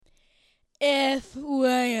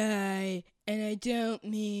FYI, and I don't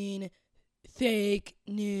mean fake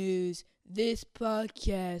news, this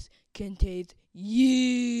podcast contains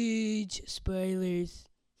huge spoilers.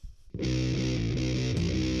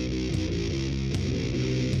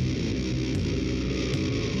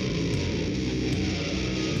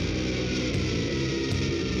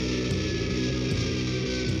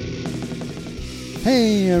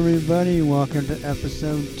 Hey everybody, welcome to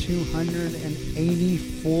episode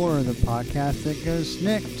 284 of the podcast that goes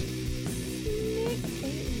snicked.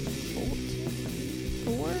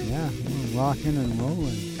 Yeah, we're rocking and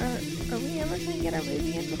rolling. Are we ever going to get our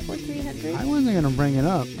movie in before 300? I wasn't going to bring it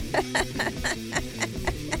up.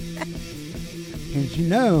 Because you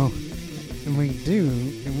know, if we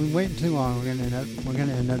wait too long, we're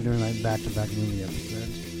gonna end up doing like back-to-back movie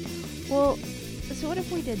episodes. Well, so what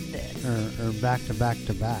if we did this? Or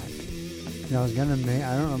back-to-back-to-back. You know, I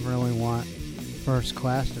don't really want First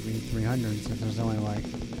Class to be 300 since there's only like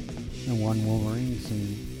one Wolverine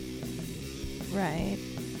scene. Right.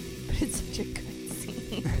 But it's such a good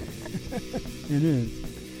scene. It is.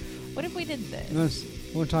 What if we did this?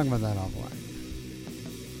 We'll talk about that offline.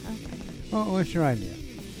 Okay. Well, what's your idea?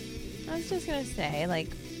 I was just going to say, like,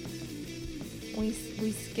 we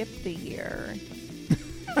skipped the year.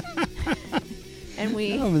 And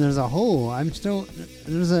we... No, but there's a whole...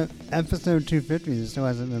 There's a episode 250 that still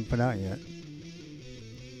hasn't been put out yet.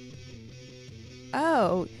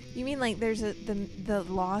 Oh, you mean like there's the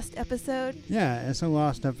Lost episode? Yeah, it's a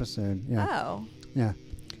Lost episode. Yeah. Oh. Yeah.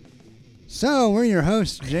 So, we're your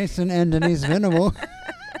hosts, Jason and Denise Venable.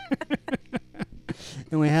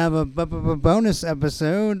 And we have a bonus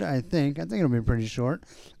episode, I think. I think it'll be pretty short.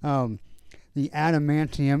 The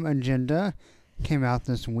Adamantium Agenda came out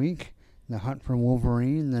this week. The Hunt for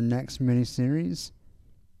Wolverine, the next miniseries.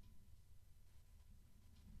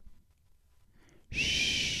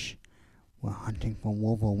 Shh. We're hunting for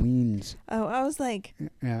Wolverines. Oh, I was like,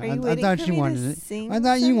 yeah, are you waiting for me to sing I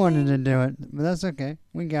thought something? you wanted to do it, but that's okay.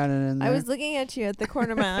 We got it in there. I was looking at you at the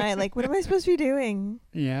corner of my eye, like, what am I supposed to be doing?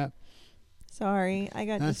 Yeah. Sorry, I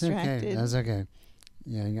got distracted. Okay. That's okay.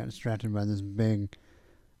 Yeah, you got distracted by this big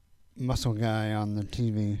muscle guy on the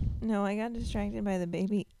TV. No, I got distracted by the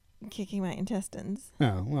baby kicking my intestines.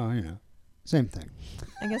 Oh, well, you know, same thing.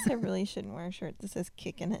 I guess I really shouldn't wear a shirt that says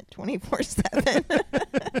kicking it 24/7.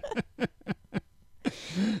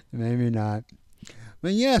 Maybe not.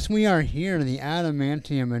 But yes, we are here. The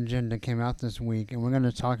Adamantium Agenda came out this week, and we're going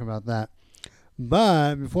to talk about that.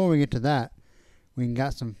 But before we get to that, we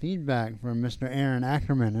got some feedback from Mr. Aaron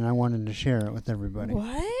Ackerman, and I wanted to share it with everybody.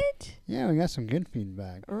 What? Yeah, we got some good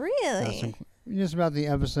feedback. Really? Just about the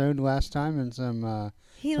episode last time and some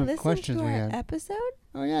he some listened questions to we our had. episode?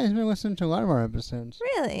 Oh, yeah, he's been listening to a lot of our episodes.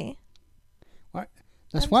 Really?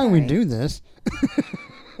 That's I'm why we sorry. do this.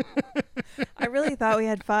 I really thought we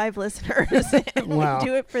had 5 listeners, and Wow. we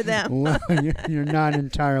do it for them. Well, you're not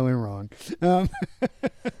entirely wrong. Well,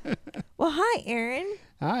 hi, Aaron.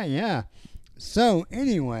 Hi, yeah. So,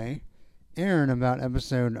 anyway, Aaron, about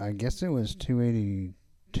episode, I guess it was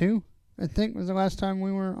 282, I think was the last time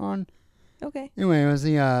we were on. Okay. Anyway, it was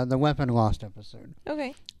the Weapon Lost episode.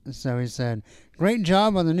 Okay. So he said, "Great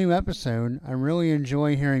job on the new episode. I really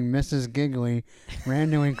enjoy hearing Mrs. Giggly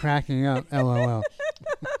randomly cracking up. LOL."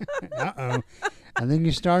 Uh-oh. I think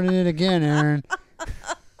you started it again, Aaron.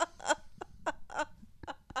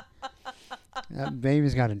 That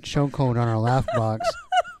baby's got a chokehold on her laugh box.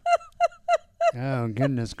 Oh,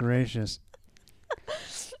 goodness gracious.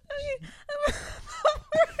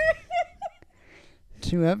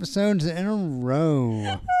 2 episodes in a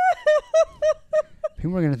row.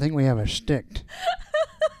 People are going to think we have a shtick.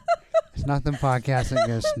 It's not the podcast that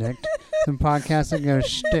goes snicked. It's the podcast that goes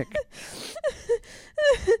shtick.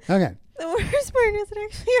 Okay. The worst part is it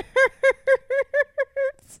actually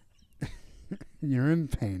hurts. You're in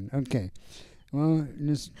pain. Okay. Well,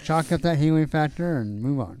 just chalk up that healing factor and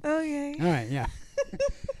move on. Okay. All right, yeah.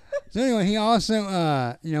 So anyway, he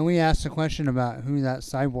also, we asked a question about who that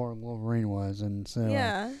cyborg Wolverine was. And so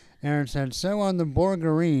Yeah. Aaron said, "So on the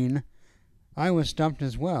Borgarine, I was stumped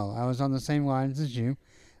as well. I was on the same lines as you.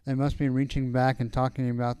 They must be reaching back and talking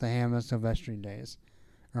about the Hama Silvestri days."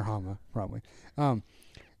 Or Hama, probably.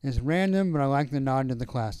 It's random, but I like the nod to the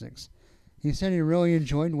classics. He said he really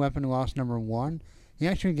enjoyed Weapon Lost #1. He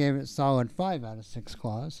actually gave it solid 5 out of 6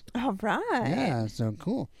 claws. All right. Yeah, so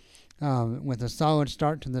cool. With a solid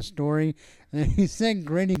start to the story. And he said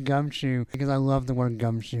gritty gumshoe because I love the word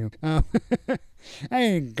gumshoe.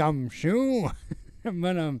 Hey, gumshoe.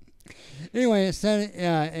 But anyway, it said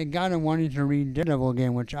it got him wanting to read Daredevil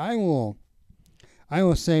again, which I will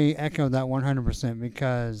say echo that 100%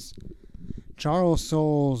 because Charles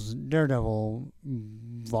Soule's Daredevil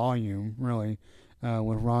volume, really,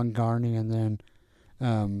 with Ron Garney and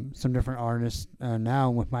then some different artists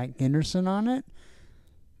now with Mike Henderson on it,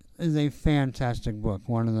 is a fantastic book.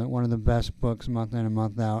 One of the best books month in and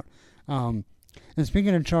month out. And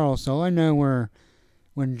speaking of Charles Soule, I know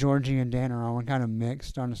when Georgie and Dan are on, we're kind of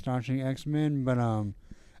mixed on Astonishing X-Men, but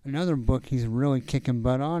another book he's really kicking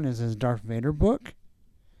butt on is his Darth Vader book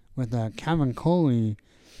with Camuncoli,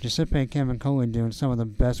 Giuseppe Camuncoli, doing some of the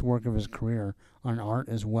best work of his career on art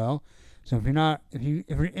as well. So if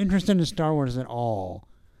you're interested in Star Wars at all,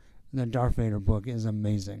 the Darth Vader book is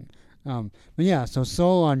amazing. But yeah, so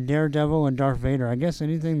Soule on Daredevil and Darth Vader. I guess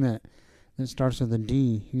anything that starts with a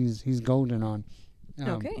D, he's golden on.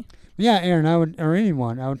 Okay. Yeah, Aaron, I would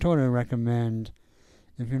totally recommend,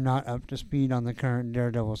 if you're not up to speed on the current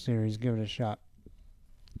Daredevil series, give it a shot.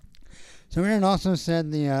 So Aaron also said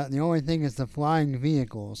the only thing is the flying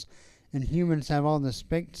vehicles, and humans have all the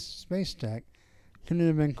space tech. Couldn't it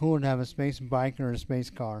have been cool to have a space bike or a space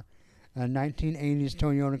car? A 1980s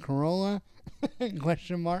Toyota Corolla?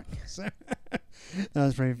 Question mark. So that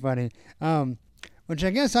was pretty funny. Which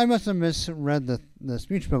I guess I must have misread the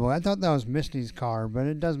speech bubble. I thought that was Misty's car, but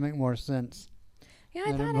it does make more sense. Yeah,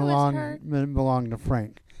 I thought it was her. It belonged to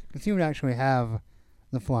Frank, because he would actually have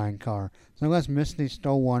the flying car. So unless Misty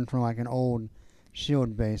stole one from like an old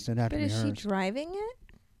SHIELD base, it'd have to be hers. But is she driving it?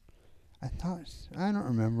 I don't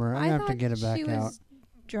remember. I have to get it back she out. was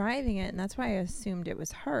driving it, and that's why I assumed it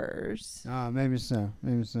was hers. Maybe so.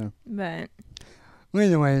 But well,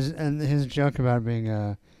 anyways, and his joke about it being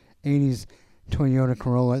a 80s Toyota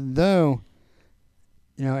Corolla, though,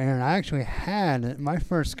 Aaron, I actually had my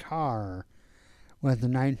first car was the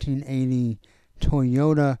 1980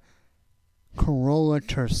 Toyota Corolla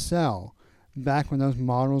Tercel, back when those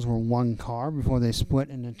models were one car before they split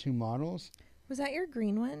into two models. was that your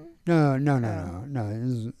green one? No.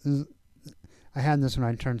 I had this when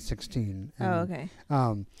I turned 16. Oh, okay.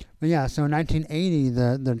 But yeah, so in 1980,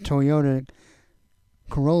 the Toyota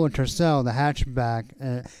Corolla Tercel, the hatchback,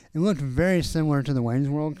 it looked very similar to the Wayne's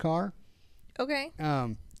World car. Okay.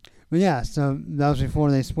 But yeah, so that was before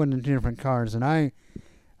they split into two different cars, and I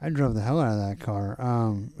drove the hell out of that car.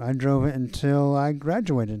 I drove it until I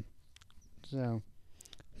graduated. So,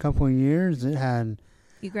 a couple of years, it had...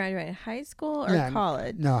 You graduated high school or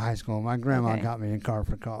college? No, high school. My grandma got me a car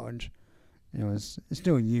for college. It's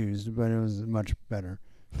still used, but it was much better.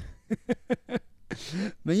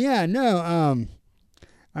 But yeah, no,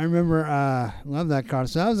 I remember, love that car.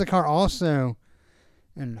 So that was the car also,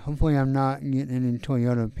 and hopefully I'm not getting any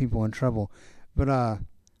Toyota people in trouble, but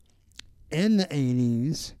in the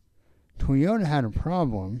 80s, Toyota had a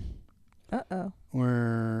problem. Uh-oh.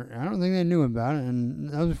 Where I don't think they knew about it, and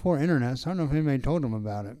that was before internet, so I don't know if anybody told them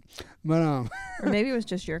about it. But or maybe it was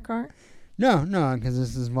just your car? No, because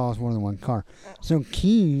this involves more than one car. So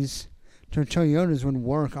keys to Toyotas would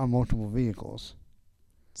work on multiple vehicles.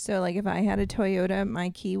 So, like, if I had a Toyota, my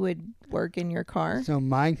key would work in your car? So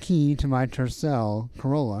my key to my Tercel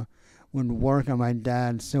Corolla would work on my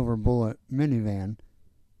dad's Silver Bullet minivan.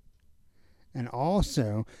 And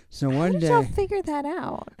also, so one day... How did y'all figure that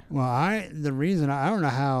out? Well, the reason, I don't know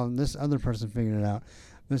how this other person figured it out,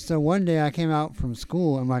 but so one day I came out from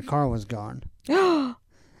school and my car was gone.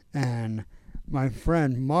 And my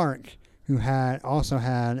friend Mark, who also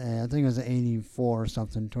had I think it was an 84 or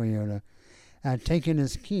something Toyota, had taken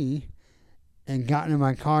his key and gotten in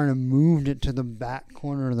my car and moved it to the back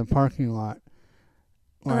corner of the parking lot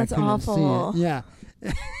where that's I couldn't awful. see it. Yeah.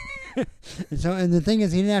 And the thing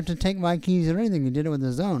is, he didn't have to take my keys or anything. He did it with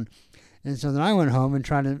his own. And so then I went home and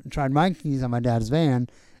tried my keys on my dad's van,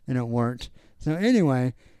 and it worked. So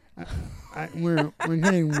anyway, we're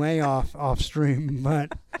getting way off stream,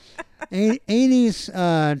 but 80s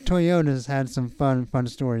Toyotas had some fun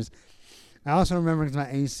stories. I also remember because my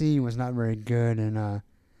AC was not very good, and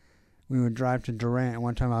we would drive to Durant.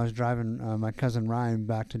 One time I was driving my cousin Ryan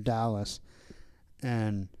back to Dallas,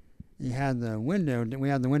 and we had the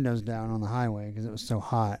windows down on the highway because it was so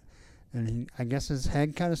hot, and I guess his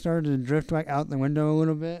head kind of started to drift back out the window a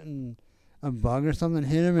little bit, and a bug or something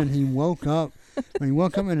hit him, and he woke up. When he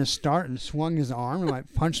woke up in a start and swung his arm and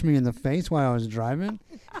like punched me in the face while I was driving.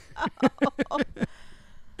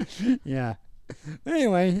 Yeah. But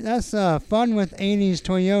anyway, that's fun with 80s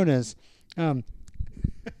Toyotas.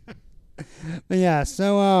 But yeah,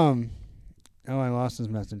 so I lost his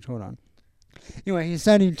message. Hold on. Anyway, he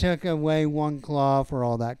said he took away one claw for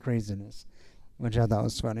all that craziness, which I thought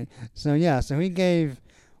was funny. So yeah, so he gave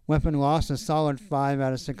Weapon Lost a solid 5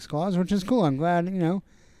 out of 6 claws, which is cool. I'm glad,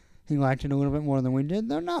 he liked it a little bit more than we did,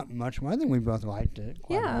 though not much more. I think we both liked it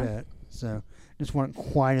quite a bit. So just weren't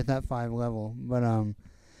quite at that 5 level, but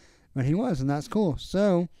he was, and that's cool.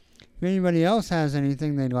 So if anybody else has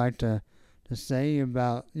anything they'd like to say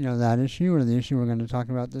about that issue or the issue we're going to talk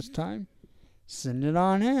about this time, send it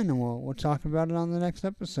on in, and we'll talk about it on the next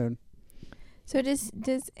episode. So does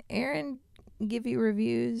Aaron give you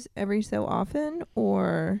reviews every so often,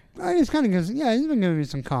 or? He's kind of he's been giving me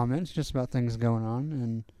some comments just about things going on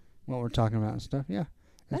and what we're talking about and stuff. Yeah,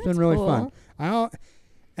 it's been really fun.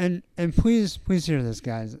 And please hear this,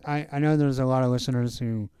 guys. I know there's a lot of listeners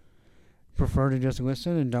who prefer to just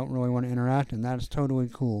listen and don't really want to interact, and that's totally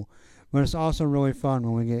cool. But it's also really fun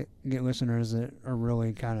when we get listeners that are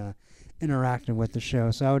really kind of interactive with the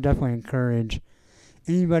show. So I would definitely encourage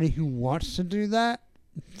anybody who wants to do that,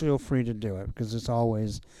 feel free to do it, because it's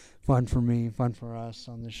always fun for me, fun for us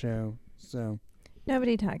on the show. So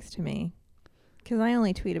nobody talks to me because I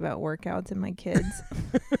only tweet about workouts and my kids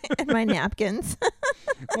and my napkins.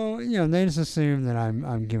 Well, they just assume that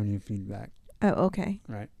I'm giving you feedback. Oh, okay.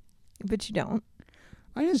 Right. But you don't.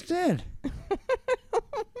 I just did.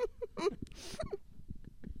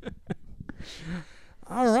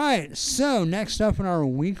 All right. So next up in our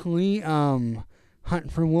weekly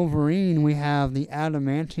Hunt for Wolverine, we have the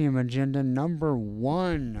Adamantium Agenda number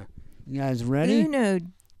 1. You guys ready?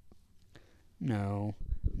 No.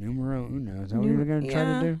 Numero uno. Is that what you were going to try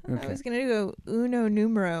to do? Okay. I was going to go uno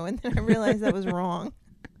numero, and then I realized that was wrong.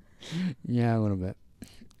 Yeah, a little bit.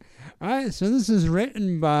 All right. So this is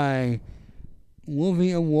written by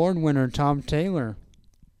Wolvie Award winner Tom Taylor,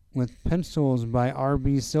 with pencils by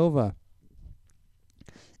R.B. Silva,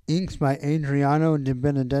 inks by Adriano Di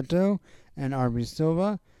Benedetto and R.B.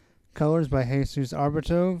 Silva, colors by Jesus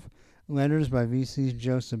Arbatov, letters by VC's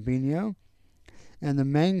Joe Sabino, and the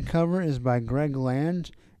main cover is by Greg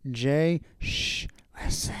Land,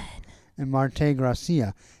 Listen, and Marte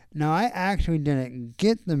Gracia. Now, I actually didn't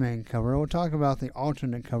get the main cover. We'll talk about the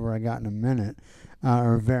alternate cover I got in a minute,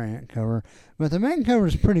 or variant cover. But the main cover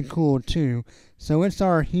is pretty cool, too. So it's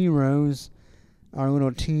our heroes, our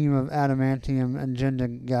little team of Adamantium Agenda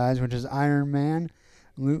guys, which is Iron Man,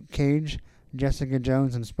 Luke Cage, Jessica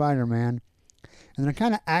Jones, and Spider-Man. And they're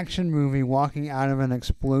kind of action movie walking out of an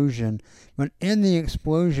explosion. But in the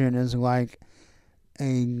explosion is like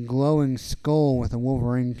a glowing skull with a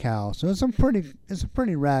Wolverine cowl. So it's a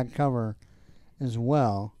pretty rad cover as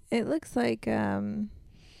well. It looks like It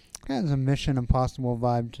has a Mission Impossible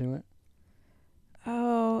vibe to it.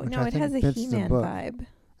 Oh, no, it has a He-Man vibe.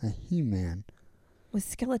 A He-Man. With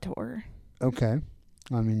Skeletor. Okay.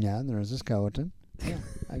 I mean, yeah, there is a skeleton. Yeah,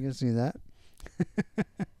 I can see that.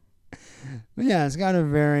 But yeah, it's got a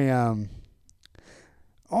very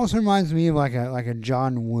also reminds me of like a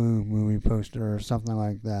John Woo movie poster or something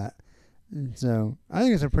like that. And so I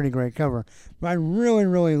think it's a pretty great cover. But I really,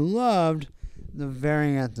 really loved the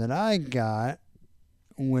variant that I got,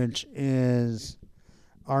 which is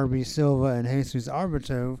R.B. Silva and Jesus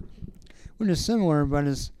Arbatov, which is similar, but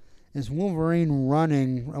it's Wolverine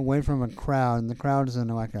running away from a crowd, and the crowd is in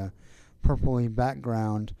like a purpley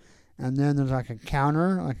background. And then there's like a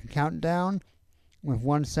counter, like a countdown with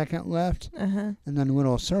 1 second left. Uh-huh. And then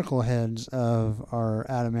little circle heads of our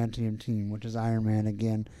Adamantium team, which is Iron Man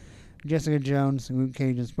again, Jessica Jones, Luke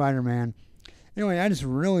Cage, and Spider-Man. Anyway, I just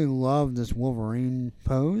really love this Wolverine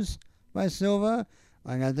pose by Silva.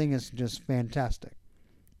 Like, I think it's just fantastic.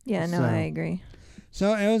 Yeah, no, I agree.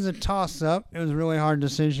 So it was a toss-up. It was a really hard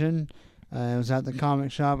decision. I was at the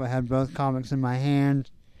comic shop. I had both comics in my hand,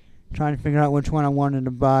 trying to figure out which one I wanted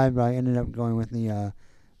to buy, but I ended up going with the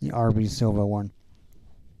R.B. Silva one.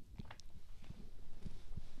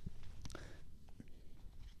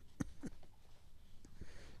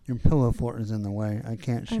 Your pillow fort is in the way. I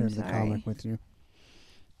can't share the comic with you.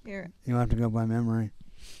 Here. You'll have to go by memory.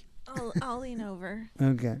 I'll lean over.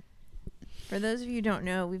 Okay. For those of you who don't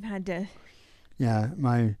know, we've had to... Yeah,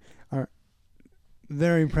 our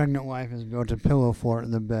very pregnant wife has built a pillow fort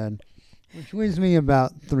in the bed, which weighs me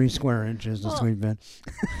about 3 square inches, the sweet bed.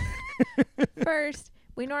 First,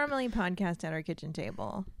 we normally podcast at our kitchen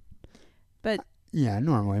table. But... yeah,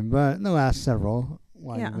 normally. But the last several,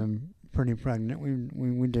 while you've been pretty pregnant,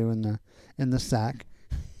 we do in the sack.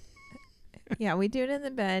 Yeah, we do it in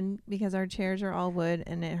the bed because our chairs are all wood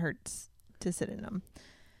and it hurts to sit in them.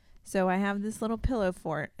 So I have this little pillow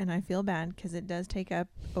fort, and I feel bad because it does take up,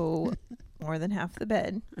 more than half the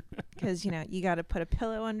bed. Because, you got to put a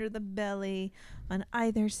pillow under the belly on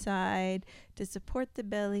either side to support the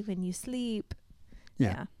belly when you sleep.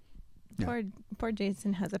 Yeah. Poor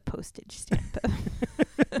Jason has a postage stamp.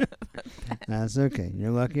 That's okay.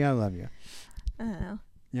 You're lucky I love you. Oh.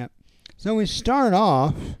 Yep. So we start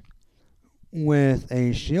off with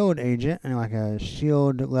a SHIELD agent and like a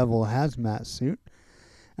SHIELD level hazmat suit.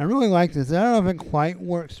 I really like this. I don't know if it quite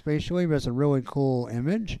works spatially, but it's a really cool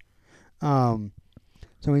image.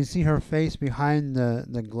 So we see her face behind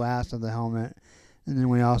the glass of the helmet, and then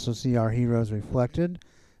we also see our heroes reflected.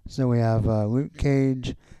 So we have Luke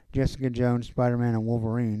Cage, Jessica Jones, Spider-Man, and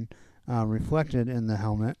Wolverine reflected in the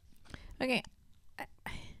helmet. Okay. I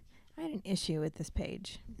had an issue with this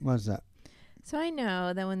page. What's that? So I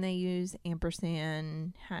know that when they use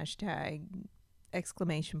ampersand, hashtag,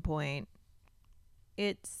 exclamation point,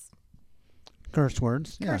 it's Curse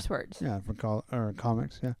words. curse words. Yeah, for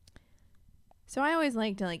comics, yeah. So I always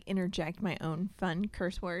like to like interject my own fun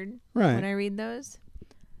curse word Right. when I read those.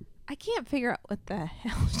 I can't figure out what the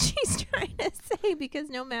hell she's trying to say because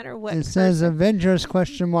no matter what It says person- Avengers ?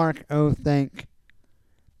 Oh, thank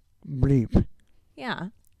bleep. Yeah.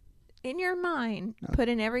 In your mind, No. put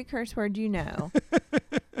in every curse word you know,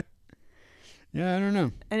 Yeah, I don't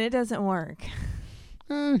know. and it doesn't work.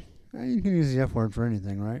 You can use the F word for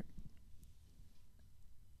anything, right?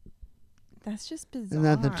 That's just bizarre.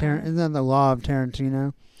 Isn't that the law of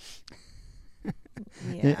Tarantino?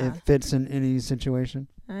 Yeah. It fits in any situation.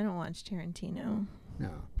 I don't watch Tarantino. No,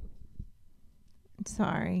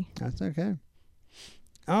 Sorry. that's okay.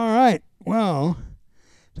 All right. Well,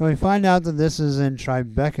 so we find out that this is in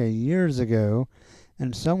Tribeca years ago,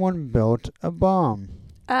 and someone built a bomb.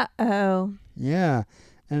 Uh-oh. Yeah,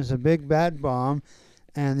 and it's a big bad bomb,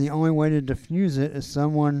 and the only way to defuse it is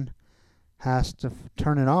someone has to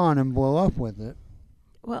turn it on and blow up with it.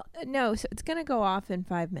 Well, no, so it's going to go off in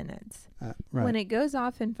 5 minutes. Right. When it goes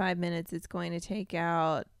off in 5 minutes, it's going to take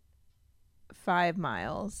out 5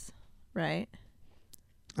 miles, right?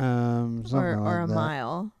 Something Or like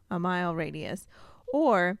that. a mile radius.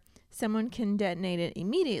 Or someone can detonate it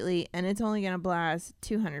immediately, and it's only going to blast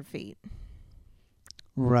 200 feet.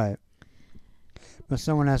 Right. But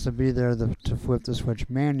someone has to be there to flip the switch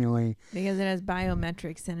manually. Because it has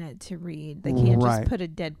biometrics in it to read. They can't Right. just put a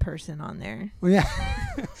dead person on there. Well, yeah.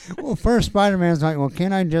 Well, first Spider-Man's like, well,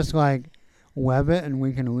 can't I just like web it and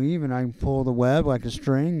we can leave and I can pull the web like a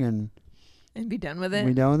string and And be done with it.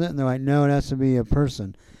 be done with it? And they're like, no, it has to be a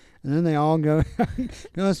person. And then they all go,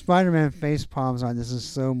 Spider-Man face palms like, this is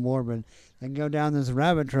so morbid. They go down this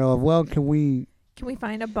rabbit trail of, well, can we, Can we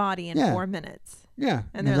find a body in Yeah. 4 minutes? yeah,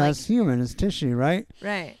 And because they're that's human, it's tissue, right?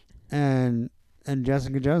 Right. And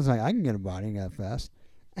Jessica Jones is like, I can get a body that fast.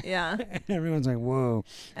 Yeah. And everyone's like, whoa.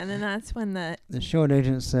 And then that's when the... The SHIELD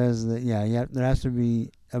agent says that, yeah, there has to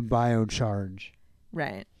be a biocharge.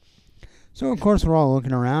 Right. So of course we're all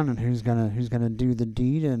looking around and who's gonna do the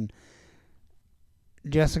deed, and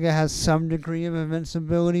Jessica has some degree of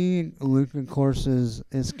invincibility. Luke, of course, his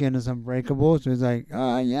skin is unbreakable, so he's like,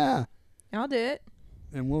 yeah. I'll do it.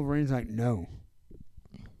 And Wolverine's like, no,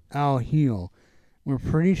 I'll heal. We're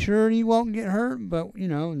pretty sure he won't get hurt, but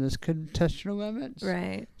this could test your limits.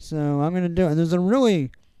 Right. So I'm gonna do it. And there's a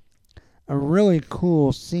really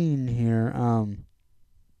cool scene here.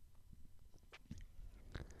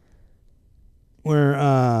 Where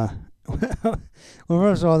well,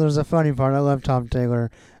 first of all, there's a funny part. I love Tom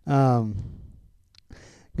Taylor, because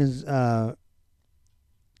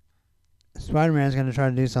Spider-Man's gonna try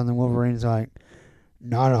to do something. Wolverine's like,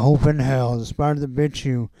 not a hope in hell. The spider that bit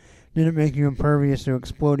you didn't make you impervious to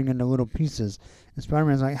exploding into little pieces. And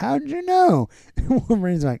Spider-Man's like, how did you know? And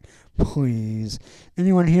Wolverine's like, please.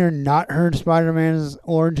 Anyone here not heard Spider-Man's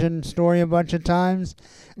origin story a bunch of times?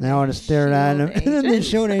 And they all just stared at him. And then the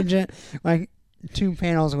SHIELD agent, like, 2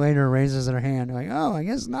 panels later, raises their hand. Like, oh, I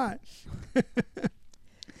guess not.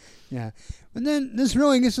 Yeah. But then this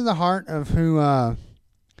really gets to the heart of who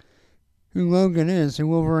Logan is, who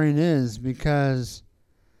Wolverine is, because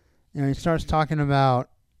he starts talking about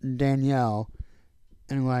Danielle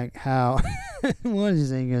and like how what is he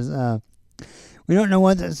saying is we don't know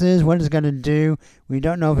what this is, what it's gonna do. We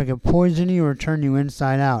don't know if it could poison you or turn you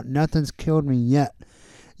inside out. Nothing's killed me yet.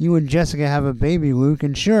 You and Jessica have a baby, Luke,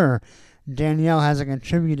 and sure, Danielle hasn't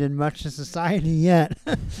contributed much to society yet,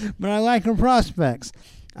 but I like her prospects.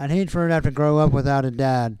 I'd hate for her to have to grow up without a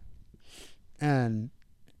dad. And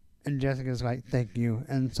Jessica's like, thank you.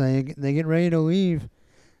 And so they get ready to leave.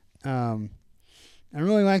 I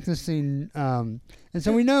really like this scene. And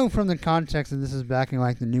so we know from the context that this is back in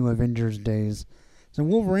like the New Avengers days. So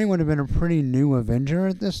Wolverine would have been a pretty new Avenger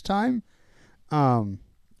at this time.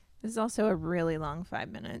 This is also a really long 5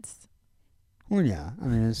 minutes. Well, yeah. I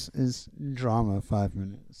mean, it's drama 5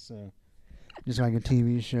 minutes. So just like a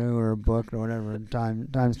TV show or a book or whatever. Time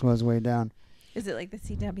slows way down. Is it like the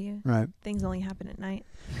CW? Right. Things only happen at night.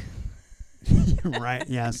 Right.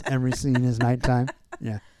 Yes. Every scene is nighttime.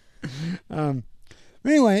 Yeah.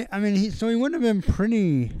 Anyway, I mean, he would have been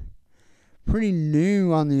pretty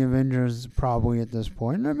new on the Avengers probably at this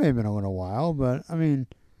point. It may have been a little while, but I mean,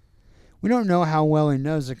 we don't know how well he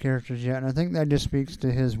knows the characters yet, and I think that just speaks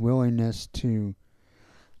to his willingness to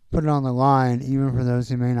put it on the line, even for those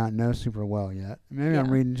who may not know super well yet. Maybe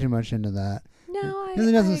I'm reading too much into that. No, Because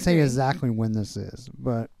it doesn't say agree. exactly when this is,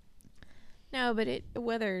 but No, but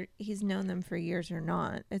whether he's known them for years or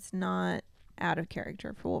not, it's not out of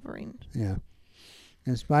character for Wolverine. yeah.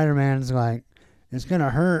 And Spider-Man's like, it's going to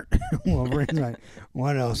hurt. Wolverine's like,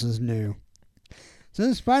 what else is new? So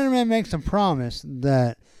then Spider-Man makes a promise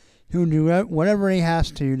that he'll do whatever he has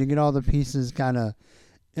to get all the pieces kind of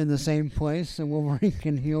in the same place so Wolverine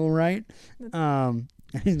can heal right. And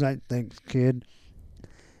he's like, thanks, kid.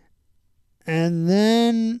 And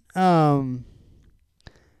then,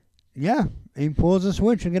 he pulls the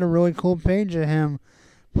switch. You get a really cool page of him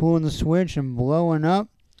pulling the switch and blowing up.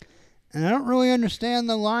 And I don't really understand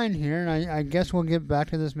the line here, and I guess we'll get back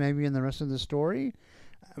to this maybe in the rest of the story.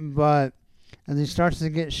 But as he starts to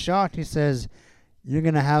get shocked, he says, you're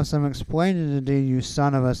going to have some explaining to do, you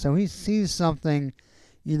son of a... So he sees something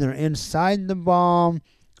either inside the bomb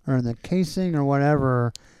or in the casing or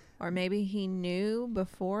whatever. Or maybe he knew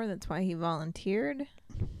before, that's why he volunteered.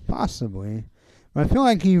 Possibly. But I feel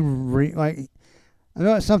like I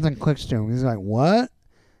know something clicks to him. He's like, what?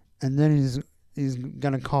 And then he's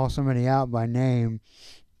going to call somebody out by name,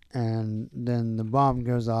 and then the bomb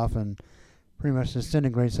goes off and pretty much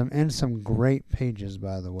disintegrates them in some great pages,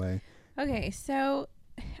 by the way. Okay, so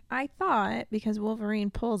I thought, because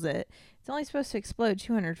Wolverine pulls it, it's only supposed to explode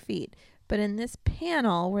 200 feet. But in this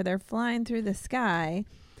panel where they're flying through the sky,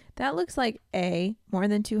 that looks like A, more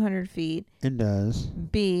than 200 feet. It does.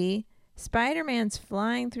 B, Spider-Man's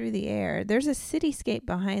flying through the air. There's a cityscape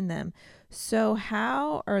behind them. So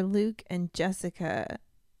how are Luke and Jessica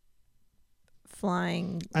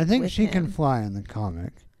flying? I think with she him? can fly in the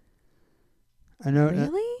comic. I know,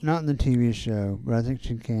 Really? not in the TV show, but I think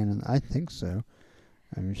she can. And I think so.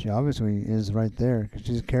 I mean, she obviously is right there because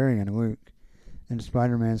she's carrying Luke, and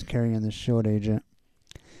Spider-Man's carrying the SHIELD agent.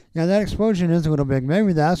 Yeah, that explosion is a little big.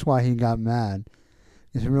 Maybe that's why he got mad.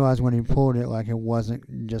 Because he realized when he pulled it, like it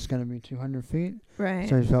wasn't just going to be 200 feet. Right.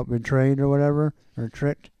 So he felt betrayed or whatever, or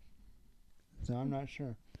tricked. So I'm not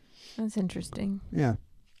sure. That's interesting. Yeah.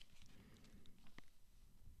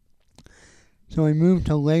 So we move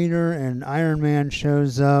to later, and Iron Man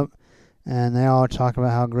shows up, and they all talk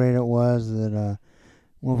about how great it was that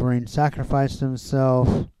Wolverine sacrificed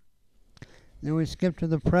himself. Then we skip to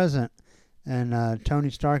the present, and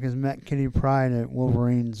Tony Stark has met Kitty Pryde at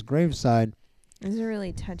Wolverine's graveside. This is a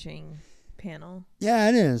really touching panel. Yeah,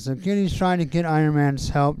 it is. So Kitty's trying to get Iron Man's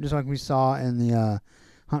help, just like we saw in the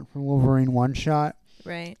Hunt for Wolverine one-shot.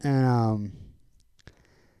 Right. And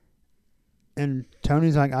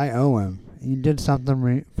Tony's like, I owe him. He did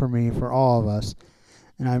something for me, for all of us.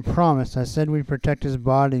 And I promised. I said we'd protect his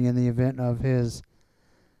body in the event of his...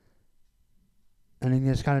 And he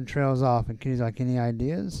just kind of trails off. And Kitty's like, any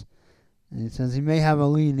ideas? And he says he may have a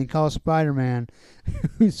lead. And he calls Spider-Man,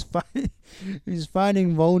 who's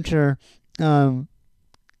fighting Vulture. And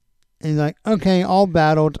he's like, okay, all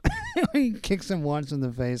battled. He kicks him once in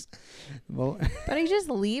the face. But he just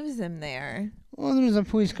leaves him there. Well, there's a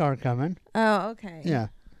police car coming. Oh, okay. Yeah.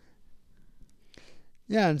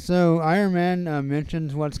 Yeah, and so Iron Man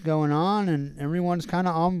mentions what's going on, and everyone's kind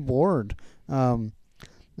of on board.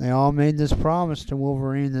 They all made this promise to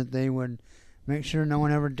Wolverine that they would make sure no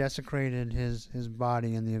one ever desecrated his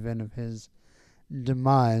body in the event of his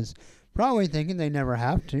demise. Probably thinking they never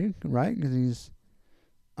have to, right? Because he's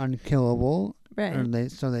unkillable. Right. Or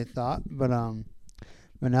so they thought. But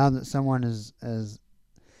now that someone has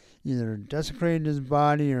either desecrated his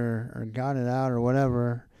body or got it out or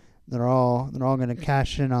whatever, they're all going to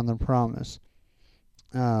cash in on their promise.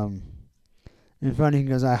 And funny, he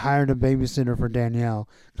goes, I hired a babysitter for Danielle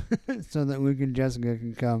so that Luke and Jessica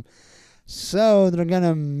can come. So they're going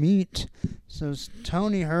to meet. So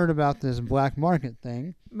Tony heard about this black market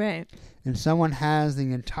thing. Right. And someone has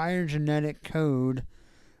the entire genetic code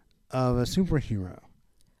of a superhero.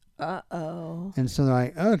 Uh-oh. And so they're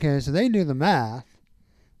like, okay, so they do the math.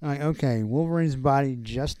 They're like, okay, Wolverine's body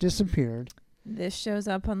just disappeared. This shows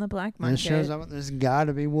up on the black market. And it shows up, there's got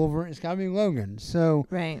to be Wolverine, it's got to be Logan. So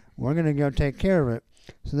Right. we're going to go take care of it.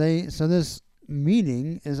 So this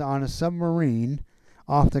meeting is on a submarine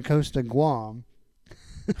off the coast of Guam.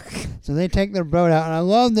 So they take their boat out, and I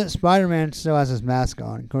love that Spider-Man still has his mask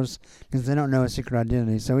on, of course, because they don't know his secret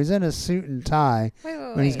identity. So he's in a suit and tie,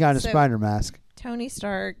 but he's got a spider mask. Tony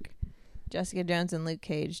Stark, Jessica Jones, and Luke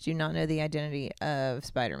Cage do not know the identity of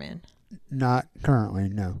Spider-Man. Not currently,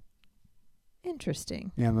 no.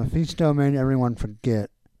 Interesting. Yeah, Mephisto made everyone forget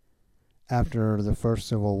after the first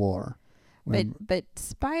Civil War. But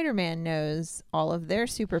Spider-Man knows all of their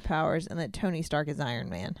superpowers and that Tony Stark is Iron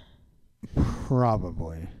Man.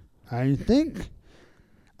 Probably. I think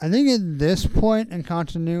at this point in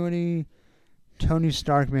continuity, Tony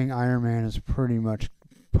Stark being Iron Man is pretty much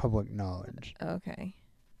public knowledge. Okay.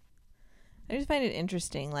 I just find it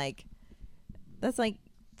interesting. Like, that's like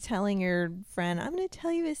telling your friend, I'm going to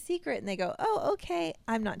tell you a secret. And they go, oh, okay.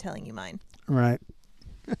 I'm not telling you mine. Right.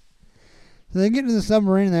 So they get to the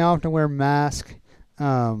submarine and they all have to wear masks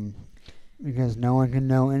because no one can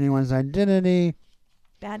know anyone's identity.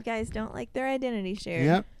 Bad guys don't like their identity shared.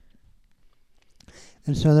 Yep.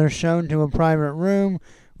 And so they're shown to a private room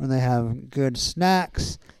where they have good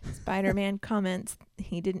snacks. Spider-Man comments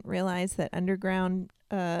he didn't realize that underground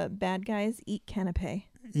bad guys eat canapé.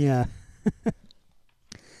 Yeah.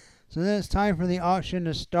 So then it's time for the auction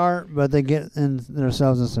to start, but they get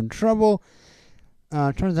themselves in some trouble.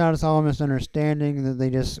 Turns out it's all a misunderstanding, that they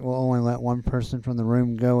just will only let one person from the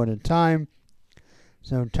room go at a time.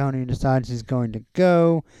 So Tony decides he's going to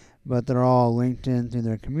go, but they're all linked in through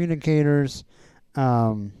their communicators.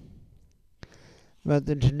 But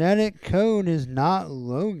the genetic code is not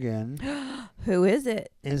Logan. Who is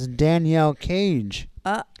it? It's Danielle Cage.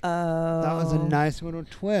 Uh-oh. That was a nice little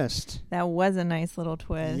twist. That was a nice little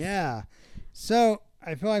twist. Yeah. So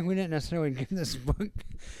I feel like we didn't necessarily give this book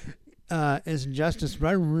its justice, but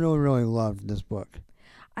I really, really loved this book.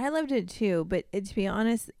 I loved it too, but to be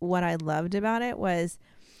honest, what I loved about it was,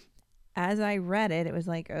 as I read it, it was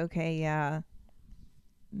like, okay, yeah,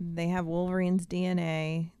 they have Wolverine's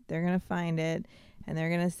DNA. They're going to find it, and they're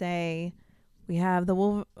going to say, we have the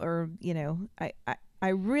wolf, or, you know, I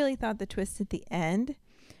really thought the twist at the end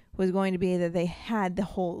was going to be that they had the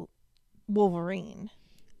whole Wolverine.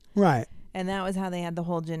 Right. And that was how they had the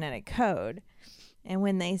whole genetic code. And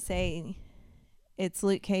when they say it's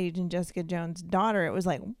Luke Cage and Jessica Jones' daughter, it was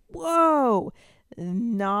like, whoa,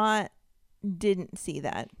 didn't see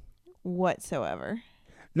that whatsoever.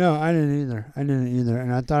 No, I didn't either.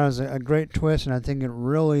 And I thought it was a great twist, and I think it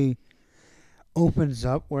really opens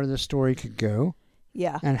up where the story could go.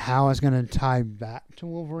 Yeah. And how it's going to tie back to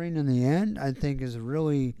Wolverine in the end, I think is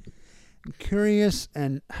really curious.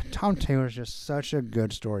 And Tom Taylor's just such a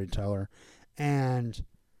good storyteller. And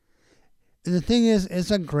the thing is, it's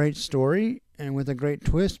a great story and with a great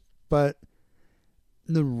twist, but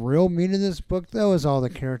the real meat of this book, though, is all the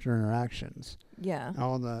character interactions. Yeah.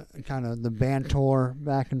 All the kind of the banter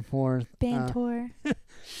back and forth. Banter.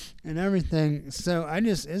 And everything. So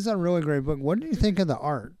it's a really great book. What do you think of the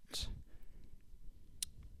art?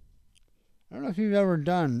 I don't know if you've ever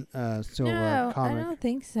done Silva comic. I don't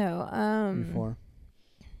think so. Before.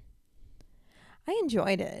 I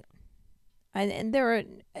enjoyed it.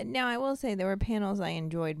 I will say there were panels I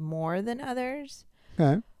enjoyed more than others.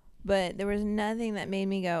 Okay. But there was nothing that made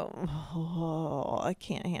me go, oh, I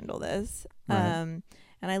can't handle this. Right.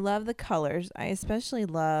 And I love the colors. I especially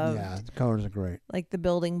love the colors are great. like the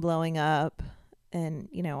building blowing up and,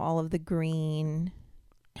 you know, all of the green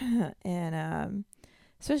and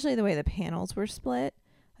especially the way the panels were split.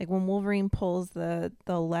 Like when Wolverine pulls the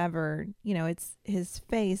lever, you know, it's his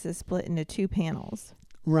face is split into two panels.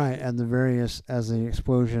 Right, as the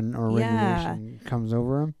explosion or radiation comes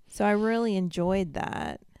over him. So I really enjoyed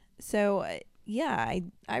that. So, I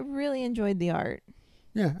really enjoyed the art.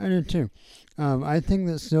 Yeah, I did too. I think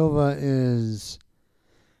that Silva is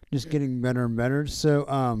just getting better and better. So,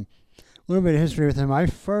 a little bit of history with him. I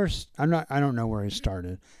don't know where he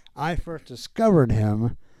started. I first discovered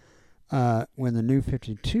him when the New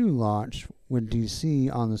 52 launched with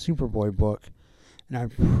DC on the Superboy book. And I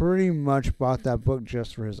pretty much bought that book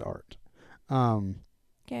just for his art.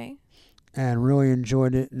 Okay. And really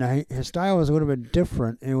enjoyed it. Now, his style was a little bit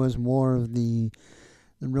different. It was more of the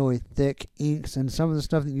really thick inks and some of the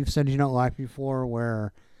stuff that you've said you don't like before,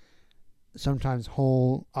 where sometimes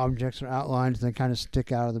whole objects are outlined and they kind of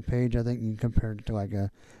stick out of the page. I think you compared it to like a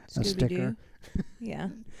sticker. Yeah.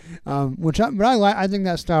 I think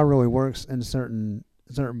that style really works in certain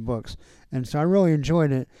books. And so I really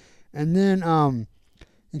enjoyed it. And then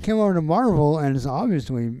he came over to Marvel and has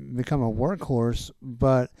obviously become a workhorse,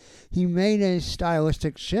 but he made a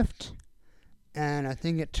stylistic shift, and I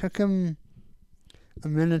think it took him a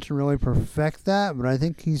minute to really perfect that, but I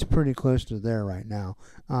think he's pretty close to there right now.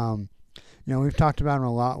 We've talked about him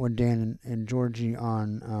a lot with Dan and Georgie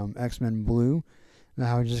on X-Men Blue, and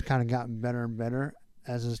how he just kind of got better and better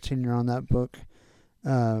as his tenure on that book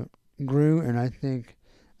grew, and I think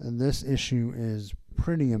this issue is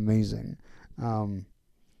pretty amazing.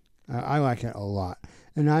 I like it a lot.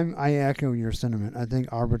 And I echo your sentiment. I think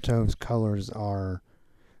Arbutov's colors are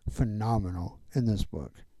phenomenal in this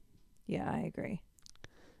book. Yeah, I agree.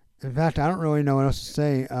 In fact, I don't really know what else to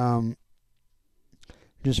say.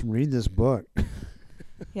 Just read this book.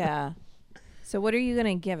 Yeah. So what are you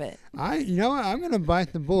going to give it? You know what? I'm going to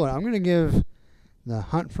bite the bullet. I'm going to give The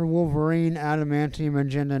Hunt for Wolverine Adamantium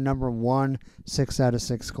Agenda #1 6 out of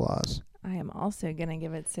 6 claws. I am also going to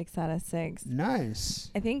give it 6 out of 6.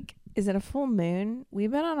 Nice. I think, is it a full moon?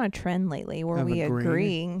 We've been on a trend lately where Of we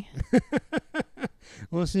agreeing. agreeing.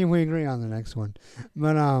 We'll see if we agree on the next one.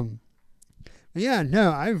 But yeah,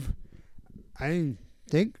 no, I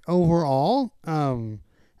think overall,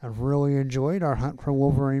 I've really enjoyed our Hunt for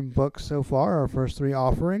Wolverine books so far, our first 3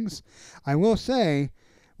 offerings. I will say,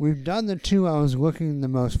 we've done the 2 I was looking the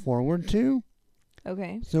most forward to.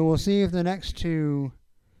 Okay. So we'll see if the next 2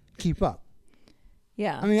 keep up.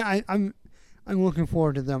 Yeah. I mean, I'm looking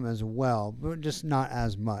forward to them as well, but just not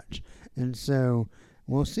as much. And so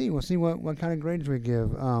we'll see. We'll see what kind of grades we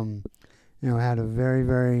give. Had a very,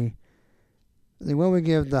 very. When we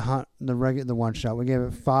give the one shot, we gave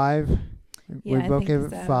it 5. Yeah, we both gave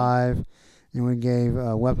it 5, and we gave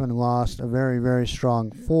Weapon Lost a very, very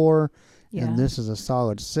strong 4, Yeah. and this is a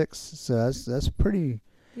solid 6. So that's pretty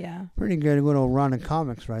good little run of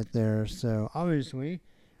comics right there. So obviously,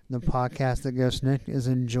 the podcast that Ghost Nick is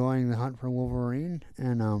enjoying the Hunt for Wolverine,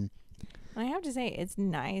 and I have to say, it's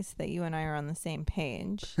nice that you and I are on the same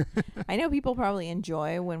page. I know people probably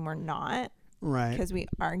enjoy when we're not, right, because we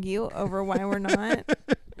argue over why we're not.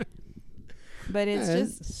 But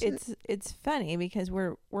it's funny because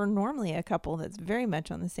we're normally a couple that's very much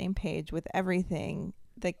on the same page with everything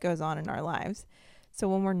that goes on in our lives. So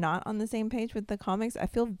when we're not on the same page with the comics, I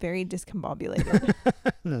feel very discombobulated.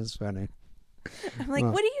 That's funny. I'm like,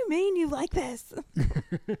 what do you mean you like this?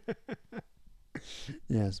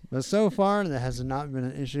 Yes, but so far there has not been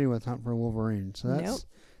an issue with Hunt for Wolverine. So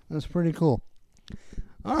that's pretty cool.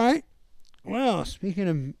 All right. Well, speaking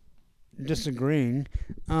of disagreeing,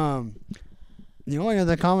 the only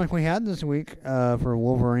other comic we had this week for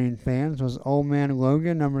Wolverine fans was Old Man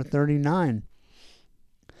Logan #39.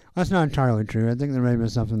 That's not entirely true. I think there may be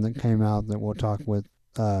something that came out that we'll talk with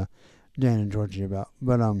Dan and Georgie about.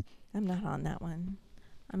 But I'm not on that one.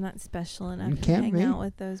 I'm not special enough to can't hang be. out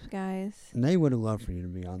with those guys. They would have loved for you to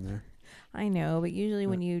be on there. I know, but usually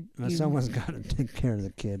when you someone's got to take care of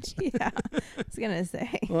the kids. Yeah, I was gonna say.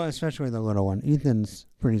 Well, especially the little one. Ethan's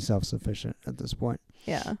pretty self-sufficient at this point.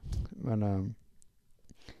 Yeah. But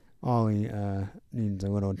Ollie needs a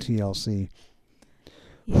little TLC.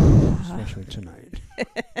 Yeah. Especially tonight.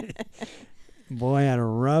 Boy had a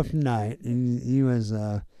rough night. He was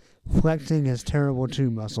flexing his terrible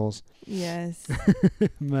 2 muscles. Yes.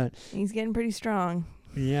 But he's getting pretty strong.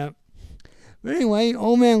 Yep. But anyway,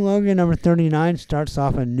 Old Man Logan #39 starts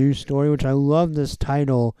off a new story, which I love this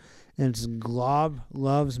title. It's Glob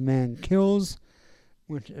Loves Man Kills,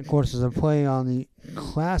 which of course is a play on the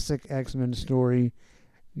classic X-Men story,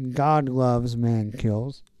 God Loves Man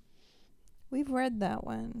Kills. We've read that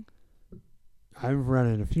one. I've read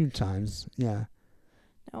it a few times, yeah.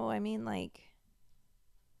 No, I mean like...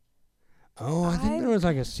 Oh, I think there was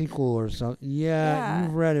like a sequel or something. Yeah,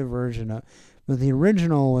 you've read a version of... But the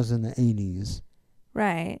original was in the 80s.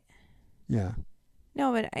 Right. Yeah.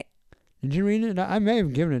 No, but Did you read it? I may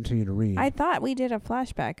have given it to you to read. I thought we did a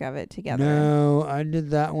flashback of it together. No, I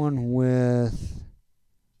did that one with...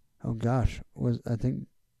 Oh, gosh. I'm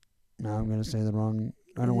going to say the wrong...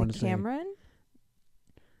 I don't want to say... Cameron?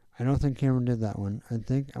 I don't think Cameron did that one. I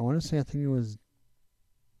think it was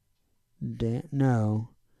Dan. No.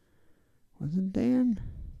 Was it Dan?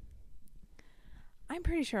 I'm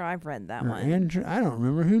pretty sure I've read that Or one. Andrew? I don't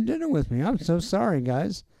remember who did it with me. I'm so sorry,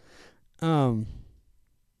 guys. You're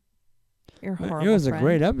horrible. It was friend. a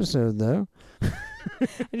great episode, though.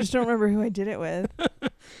 I just don't remember who I did it with.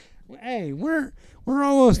 Hey, we're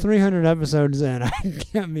almost 300 episodes in. I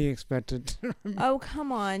can't be expected to remember. Oh,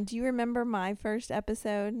 come on. Do you remember my first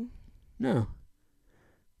episode? No.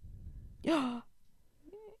 You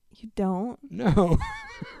don't? No.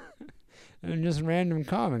 And just random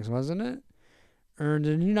comics, wasn't it? Or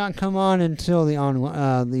did you not come on until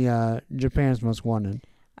the Japan's Most Wanted?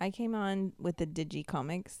 I came on with the Digi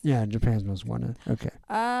Comics. Yeah, Japan's Most Wanted. Okay.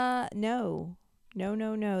 No.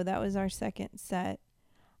 That was our second set.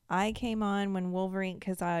 I came on when Wolverine,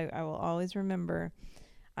 because I will always remember,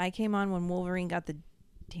 I came on when Wolverine got the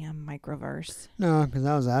damn microverse. No, because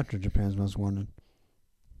that was after Japan's Most Wanted.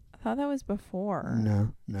 I thought that was before.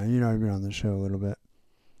 No, you'd already been on the show a little bit.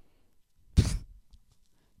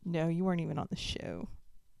 No, you weren't even on the show.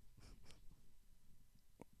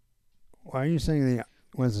 Why are you saying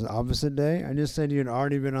Was it opposite day? I just said you'd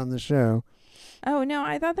already been on the show. Oh, no,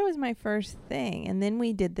 I thought that was my first thing. And then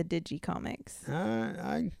we did the Digicomics.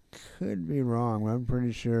 I could be wrong, but I'm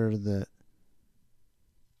pretty sure that.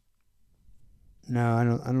 No, I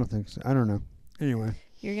don't think so. I don't know. Anyway.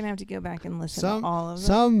 You're going to have to go back and listen to all of them.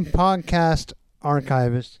 Some podcast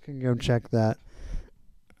archivists can go check that.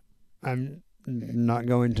 I'm not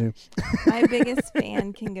going to. My biggest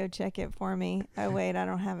fan can go check it for me. Oh, wait, I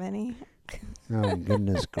don't have any. Oh,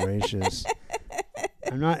 goodness gracious.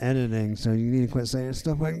 I'm not editing, so you need to quit saying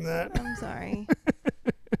stuff like that. I'm sorry.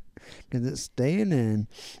 Because it's staying in.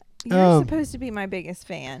 You're supposed to be my biggest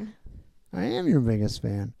fan. I am your biggest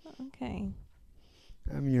fan. Okay.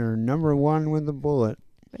 I'm your number one with the bullet.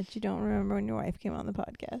 But you don't remember when your wife came on the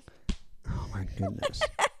podcast. Oh, my goodness.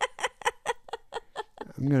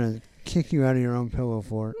 I'm going to kick you out of your own pillow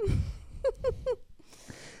fort.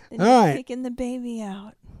 And All you're right. kicking the baby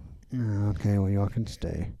out. Okay, well, y'all can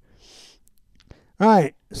stay. All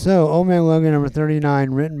right, so Old Man Logan number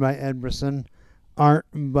 39, written by Ed Brisson, art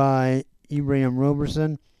by Ibrahim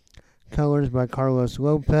Roberson, colors by Carlos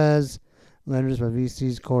Lopez, letters by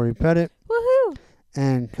VC's Corey Pettit, Woohoo!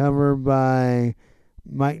 and cover by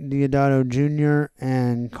Mike Diodato Jr.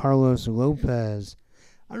 and Carlos Lopez.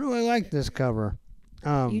 I really like this cover.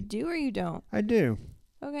 You do or you don't? I do.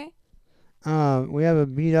 Okay. We have a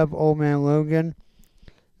beat up Old Man Logan.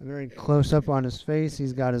 A very close up on his face.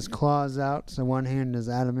 He's got his claws out, so one hand is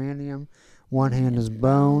adamantium, one hand is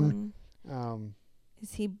bone.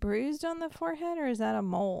 Is he bruised on the forehead or is that a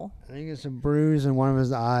mole? I think it's a bruise, and one of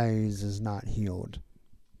his eyes is not healed.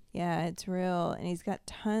 Yeah, it's real. And he's got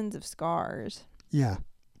tons of scars. Yeah.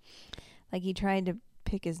 Like he tried to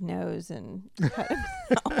pick his nose and cut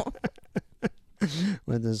himself.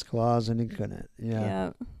 With his claws, and he couldn't.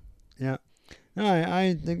 Yeah. Yeah. No,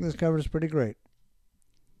 I think this cover is pretty great.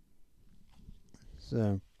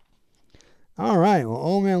 So, all right. Well,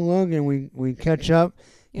 Old Man Logan, we catch up.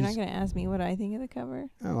 You're not going to ask me what I think of the cover?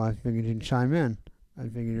 Oh, I figured you'd chime in. I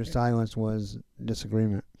figured your silence was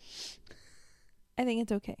disagreement. I think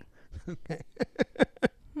it's okay. Okay.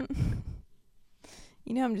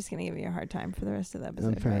 You know I'm just going to give you a hard time for the rest of the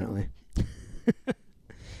episode. Apparently. Right?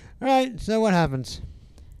 All right. So what happens?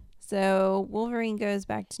 So Wolverine goes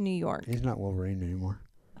back to New York. He's not Wolverine anymore.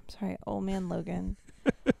 I'm sorry, Old Man Logan.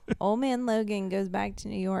 Old Man Logan goes back to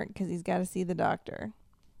New York because he's got to see the doctor.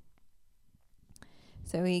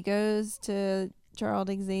 So he goes to Charles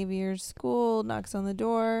Xavier's school, knocks on the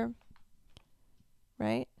door.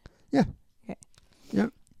 Right? Yeah. Okay.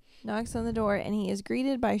 Yep. Knocks on the door, and he is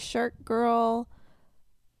greeted by Shark Girl,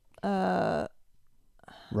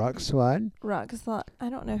 Rock Slide, I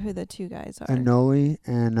don't know who the two guys are. Anoli,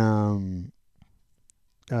 and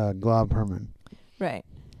Glob Herman. Right.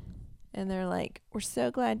 And they're like, we're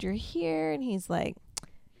so glad you're here. And he's like,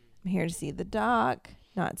 I'm here to see the doc,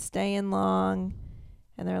 not staying long.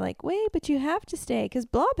 And they're like, wait, but you have to stay because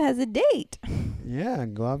Blob has a date. Yeah,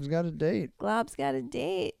 Glob's got a date. Glob's got a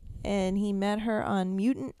date. And he met her on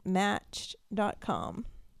mutantmatch.com.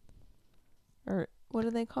 Or what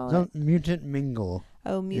do they call it? Mutant Mingle.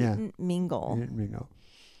 Oh, Mutant Mingle. Mutant Mingle.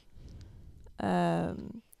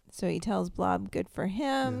 So he tells Blob good for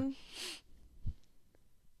him.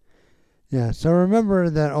 Yeah, so remember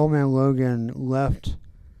that Old Man Logan left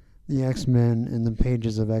the X-Men in the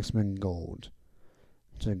pages of X-Men Gold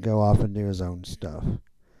to go off and do his own stuff.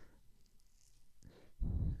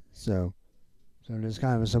 So it is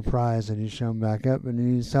kind of a surprise that he's shown back up, and he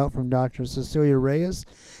needs help from Dr. Cecilia Reyes,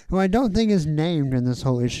 who I don't think is named in this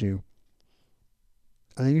whole issue.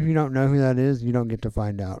 I think if you don't know who that is, you don't get to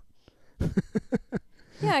find out.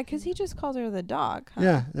 Yeah, because he just calls her the doc. Huh?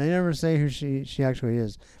 Yeah, they never say who she actually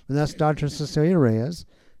is. But that's Dr. Cecilia Reyes,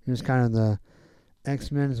 who's kind of the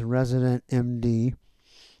X-Men's resident MD.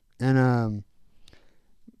 And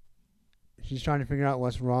she's trying to figure out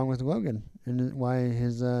what's wrong with Logan and why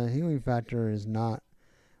his healing factor is not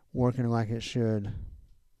working like it should.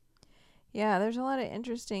 Yeah, there's a lot of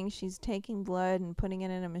interesting. She's taking blood and putting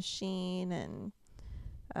it in a machine, and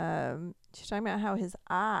she's talking about how his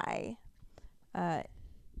eye,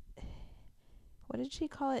 what did she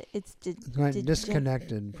call it? It's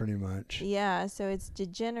disconnected, pretty much. Yeah, so it's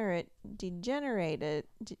degenerated. Is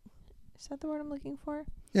that the word I'm looking for?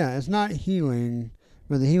 Yeah, it's not healing,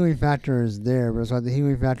 but the healing factor is there, but it's like the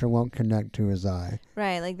healing factor won't connect to his eye.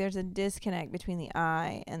 Right, like there's a disconnect between the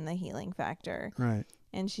eye and the healing factor. Right.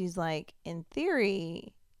 And she's like, in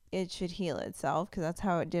theory, it should heal itself because that's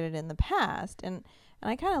how it did it in the past. And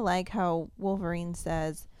I kind of like how Wolverine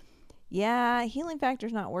says, yeah, healing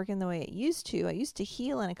factor's not working the way it used to. I used to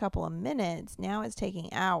heal in a couple of minutes. Now it's taking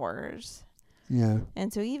hours. Yeah.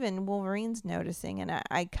 And so even Wolverine's noticing, and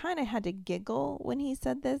I kind of had to giggle when he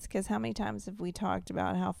said this, because how many times have we talked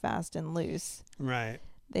about how fast and loose Right.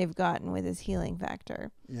 they've gotten with his healing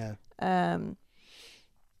factor? Yeah.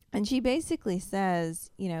 And she basically says,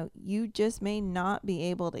 you know, you just may not be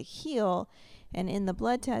able to heal. And in the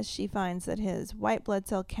blood test, she finds that his white blood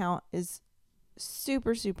cell count is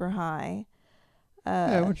super, super high.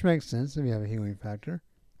 Yeah, which makes sense if you have a healing factor.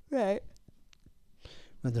 Right.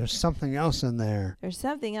 But there's something else in there. There's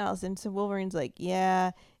something else. And so Wolverine's like,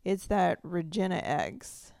 yeah, it's that Regina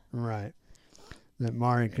X. Right. That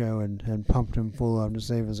Mariko had pumped him full of to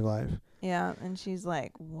save his life. Yeah. And she's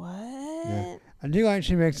like, what? Yeah. I do like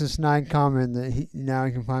she makes a snide comment that now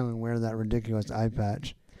he can finally wear that ridiculous eye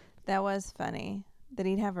patch. That was funny. That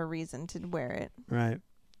he'd have a reason to wear it. Right.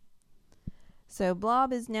 So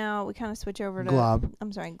Blob is now, we kind of switch over to... Glob.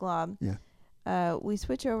 I'm sorry, Glob. Yeah. We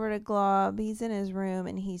switch over to Glob. He's in his room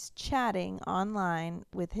and he's chatting online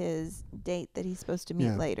with his date that he's supposed to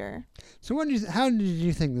meet later. So how did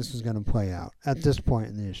you think this was going to play out at this point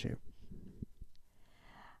in the issue?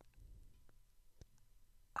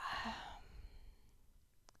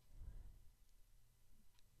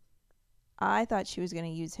 I thought she was going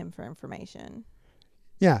to use him for information.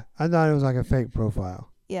 Yeah, I thought it was like a fake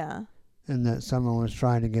profile. Yeah. And that someone was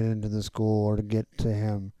trying to get into the school or to get to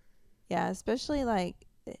him. Yeah, especially like,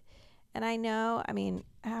 and I know, I mean,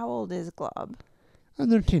 how old is Glob?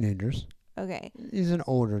 And they're teenagers. Okay. He's an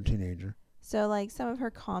older teenager. So like some of her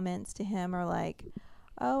comments to him are like,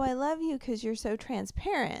 oh, I love you because you're so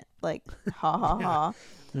transparent. Like, ha ha ha.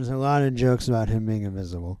 There's a lot of jokes about him being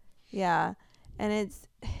invisible. Yeah. And it's...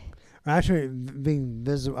 Actually, being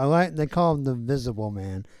visible. They call him the Visible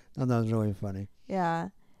Man. I thought that was really funny. Yeah.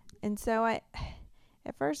 And so at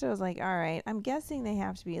first I was like, all right, I'm guessing they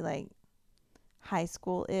have to be like high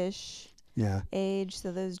school-ish age.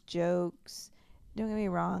 So those jokes, don't get me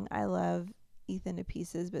wrong, I love Ethan to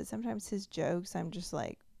pieces, but sometimes his jokes, I'm just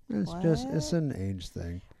like, it's an age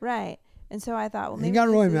thing. Right. And so I thought, well, maybe he got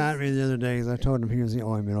really mad at me the other day because I told him he was the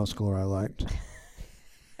only middle schooler I liked.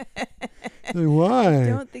 Like, why? I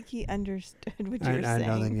don't think he understood what you were saying. I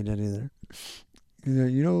don't think he did either. He's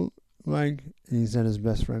like, you know, like, and he said his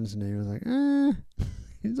best friend's name. I was like,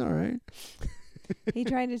 he's all right. He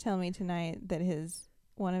tried to tell me tonight that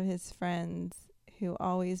one of his friends who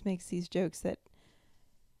always makes these jokes that,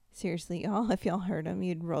 seriously, y'all, if y'all heard him,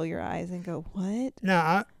 you'd roll your eyes and go, what?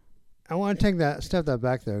 Now, I want to step that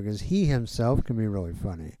back, though, because he himself can be really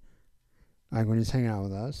funny. Like when he's hanging out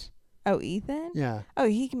with us. Oh, Ethan? Yeah. Oh,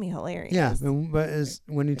 he can be hilarious. Yeah, but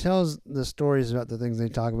when he tells the stories about the things they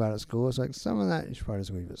talk about at school, it's like some of that you should probably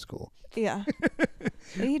just leave at school. Yeah.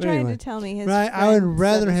 But he tried to tell me his I would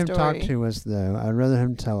rather him story. talk to us, though. I'd rather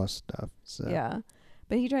him tell us stuff. So. Yeah.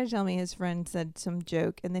 But he tried to tell me his friend said some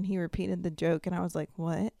joke, and then he repeated the joke, and I was like,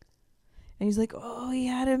 what? And he's like, oh, he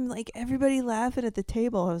had him, like, everybody laughing at the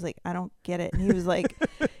table. I was like, I don't get it. And he was like,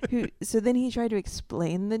 so then he tried to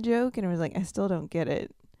explain the joke, and I was like, I still don't get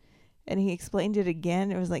it. And he explained it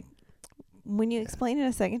again. It was like, when you explain it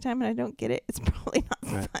a second time and I don't get it, it's probably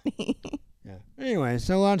not funny. Yeah. Anyway,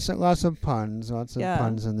 so lots of puns. Lots of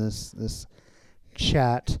puns in this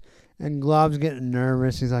chat. And Glob's getting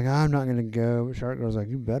nervous. He's like, I'm not going to go. But Shark Girl's like,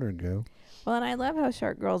 you better go. Well, and I love how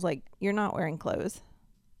Shark Girl's like, you're not wearing clothes.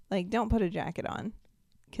 Like, don't put a jacket on.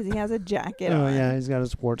 Because he has a jacket on. Oh, yeah. He's got a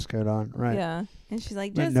sports coat on. Right. Yeah. And she's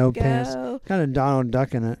like, but just no go. pants. Kind of Donald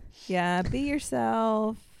Duck in it. Yeah. Be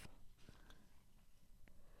yourself.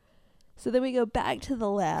 So then we go back to the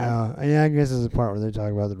lab. Yeah, I guess this is the part where they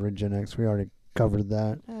talk about the Regenex. We already covered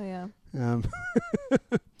that. Oh, yeah.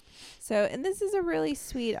 So, and this is a really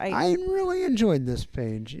sweet... I really enjoyed this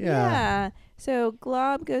page. Yeah. So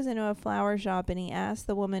Glob goes into a flower shop and he asks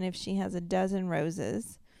the woman if she has a dozen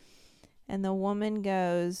roses. And the woman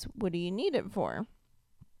goes, what do you need it for?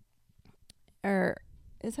 Or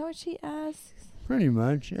is that what she asks? Pretty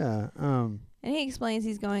much, yeah. And he explains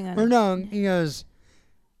he's going on... Or no, he goes...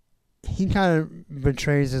 He kind of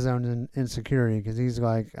betrays his own insecurity because he's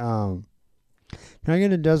like, can I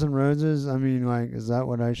get a dozen roses? I mean, like, is that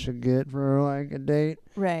what I should get for, like, a date?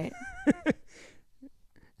 Right.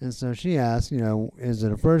 And so she asks, is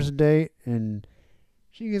it a first date? And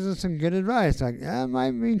she gives us some good advice. Like, that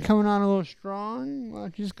might be coming on a little strong. Why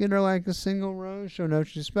don't you just get her, like, a single rose? She'll know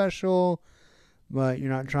she's special, but you're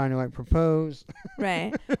not trying to, like, propose.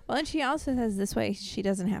 Right. Well, and she also says this way she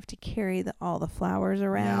doesn't have to carry all the flowers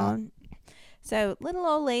around. Yeah. So little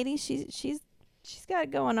old lady, she's got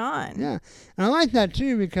it going on. Yeah. And I like that,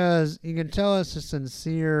 too, because you can tell it's a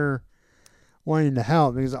sincere wanting to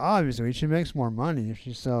help, because obviously she makes more money if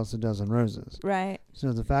she sells a dozen roses. Right.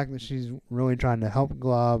 So the fact that she's really trying to help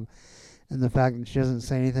Glob and the fact that she doesn't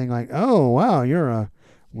say anything like, "Oh, wow, you're a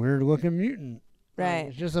weird-looking mutant." Right.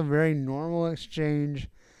 It's just a very normal exchange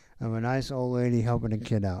of a nice old lady helping a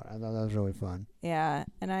kid out. I thought that was really fun. Yeah,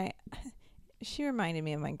 and she reminded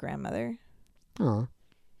me of my grandmother. Oh,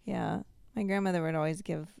 Yeah, my grandmother would always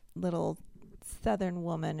give little Southern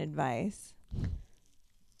woman advice.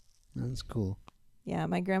 that's cool. Yeah,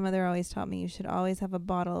 my grandmother always taught me you should always have a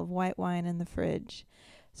bottle of white wine in the fridge.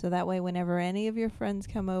 So that way, whenever any of your friends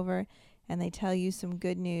come over and they tell you some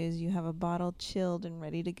good news, you have a bottle chilled and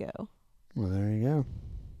ready to go. Well, there you go.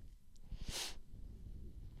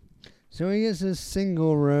 So he gets his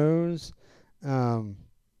single rose.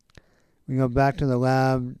 We go back to the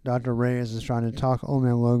lab. Dr. Reyes is trying to talk Old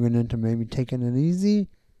Man Logan into maybe taking it easy.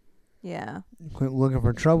 Yeah. Quit looking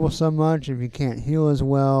for trouble so much. If you can't heal as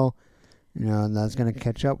well, and that's going to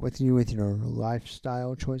catch up with you with your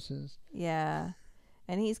lifestyle choices. Yeah.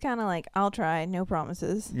 And he's kind of like, I'll try, no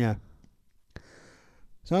promises. Yeah.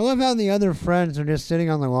 So I love how the other friends are just sitting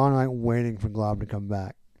on the lawn, like, waiting for Glob to come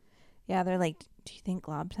back. Yeah, they're like, do you think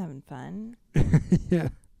Glob's having fun? Yeah.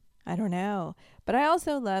 I don't know. But I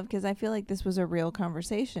also love, because I feel like this was a real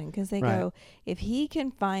conversation, because they Right. go, if he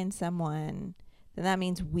can find someone, then that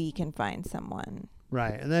means we can find someone.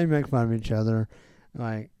 Right. And they make fun of each other.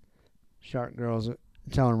 Like, Shark Girl's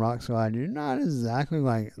telling Rockslide, you're not exactly,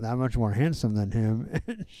 like, that much more handsome than him.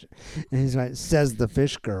 And he's like, says the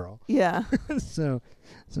fish girl. Yeah. so,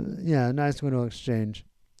 yeah, nice little exchange.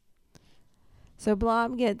 So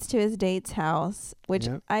Blob gets to his date's house, which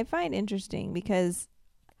Yep. I find interesting because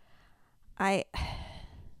Well,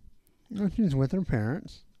 she's with her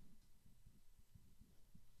parents.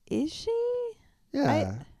 is she?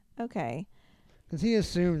 Yeah. Okay. Because he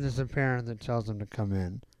assumes it's a parent that tells him to come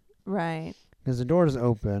in. Right. Because the door is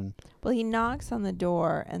open. Well, he knocks on the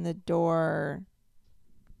door and the door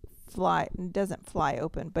doesn't fly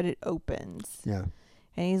open, but it opens. Yeah.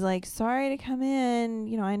 And he's like, sorry to come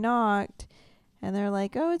in. I knocked. And they're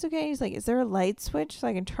like, oh, it's okay. He's like, is there a light switch so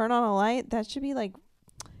I can turn on a light? That should be like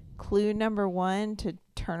clue number 1 to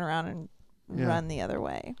turn around and run the other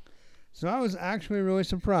way. So I was actually really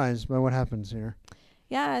surprised by what happens here.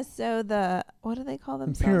 Yeah, so what do they call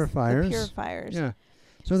themselves? purifiers. The purifiers. Yeah.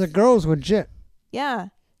 So the girl's legit. Yeah.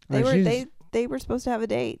 Like, They were supposed to have a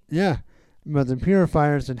date. Yeah. But the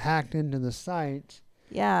purifiers had hacked into the site.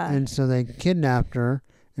 Yeah. And so they kidnapped her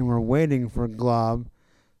and were waiting for Glob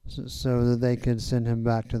so that they could send him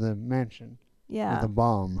back to the mansion Yeah. with a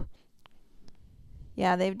bomb.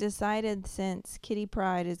 Yeah, they've decided since Kitty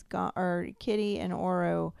Pryde is gone, or Kitty and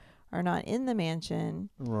Oro are not in the mansion,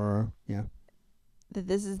 Yeah. that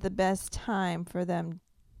this is the best time for them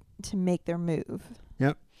to make their move.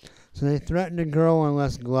 Yep. So they threaten the girl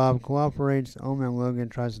unless Glob cooperates. Old Man Logan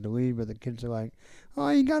tries to leave, but the kids are like, oh,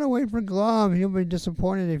 you gotta wait for Glob. He'll be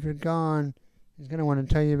disappointed if you're gone. He's gonna want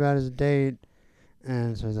to tell you about his date.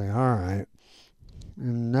 And so he's like, all right.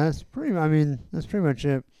 And that's pretty much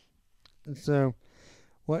it. And so,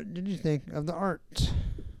 what did you think of the art?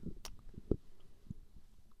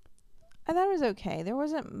 I thought it was okay. There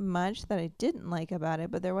wasn't much that I didn't like about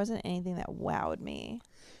it, but there wasn't anything that wowed me.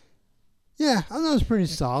 Yeah, I thought it was pretty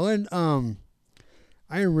solid.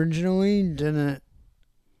 I originally didn't.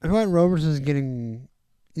 I feel like Robertson's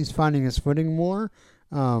he's finding his footing more.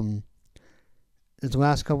 His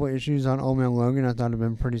last couple of issues on Old Man Logan I thought have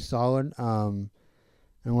been pretty solid. And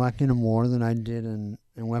lacking him more than I did in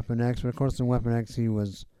Weapon X. But of course in Weapon X he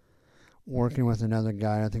was working with another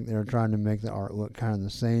guy. I think they were trying to make the art look kind of the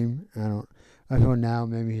same. I feel now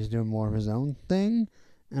maybe he's doing more of his own thing,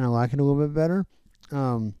 and I like it a little bit better.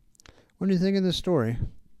 What do you think of this story?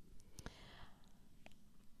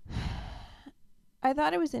 I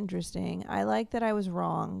thought it was interesting. I like that I was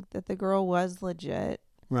wrong, that the girl was legit.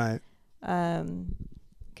 Right.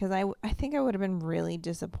 Because I think I would have been really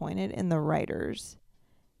disappointed in the writers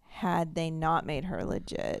had they not made her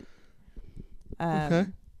legit. Okay.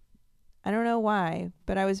 I don't know why,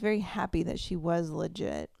 but I was very happy that she was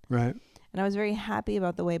legit. Right. And I was very happy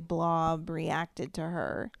about the way Blob reacted to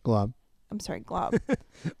her. Glob. I'm sorry, Glob.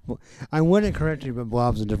 I wouldn't correct you, but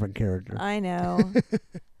Blob's a different character. I know.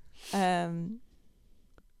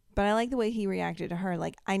 But I like the way he reacted to her.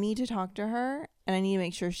 Like, I need to talk to her, and I need to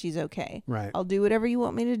make sure she's okay. Right. I'll do whatever you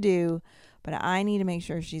want me to do, but I need to make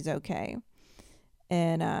sure she's okay.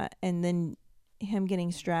 And then him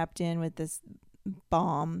getting strapped in with this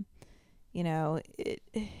bomb,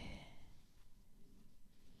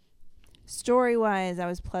 story-wise, I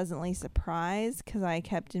was pleasantly surprised because I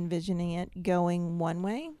kept envisioning it going one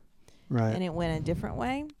way, Right. and it went a different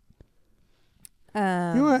way. You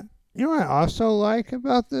know what I also like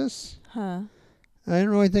about this? Huh. I didn't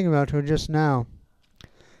really think about it till just now.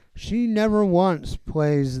 she never once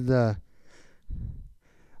plays the,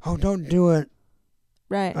 oh, don't do it.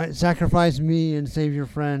 Right. Right, sacrifice me and save your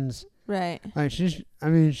friends. Right. Like she's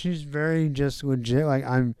very just legit. Like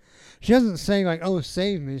she doesn't say like, oh,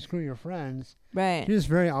 save me, screw your friends. Right. She's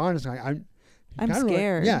very honest. Like I'm I'm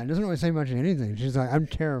scared. It doesn't really say much of anything. She's like, I'm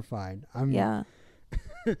terrified. I'm Yeah.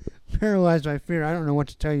 paralyzed by fear. I don't know what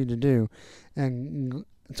to tell you to do. And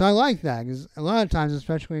so I like that because a lot of times,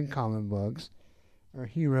 especially in comic books or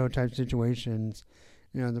hero type situations,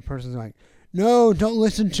 the person's like, no, don't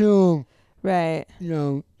listen to him. Right.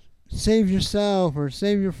 Save yourself or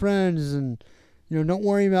save your friends and, don't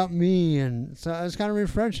worry about me. And so it's kind of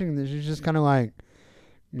refreshing that she's just kind of like,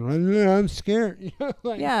 I'm scared.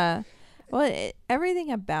 Like, yeah. Well,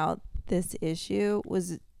 everything about this issue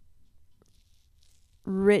was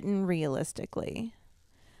written realistically.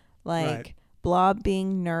 Like Right. Blob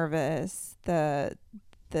being nervous, the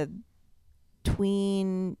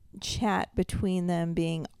tween chat between them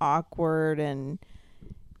being awkward and,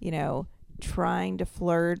 trying to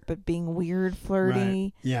flirt but being weird flirty.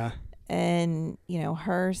 Right. Yeah. And,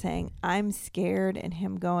 her saying, I'm scared, and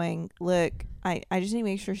him going, look, I just need to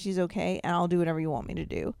make sure she's okay, and I'll do whatever you want me to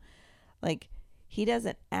do. Like, he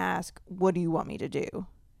doesn't ask, what do you want me to do?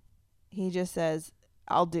 He just says,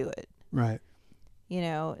 I'll do it. Right.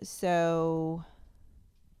 So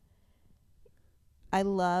I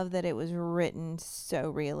love that it was written so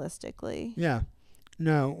realistically. Yeah.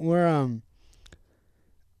 No, we're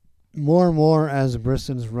more and more as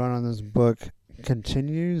Brisson's run on this book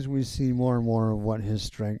continues, we see more and more of what his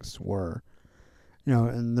strengths were.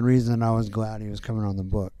 And the reason I was glad he was coming on the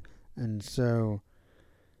book. And so,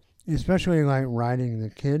 especially like writing the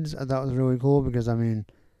kids, I thought was really cool because,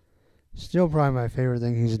 still probably my favorite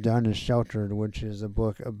thing he's done is Sheltered, which is a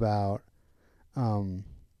book about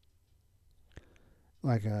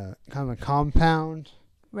like a kind of a compound.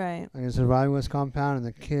 Right. Like a survivalist compound, and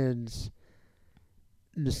the kids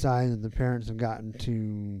decide that the parents have gotten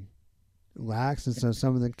too lax, and so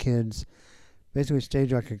some of the kids basically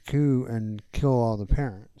stage like a coup and kill all the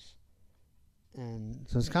parents. And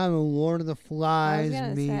so it's kind of a Lord of the Flies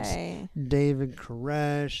meets David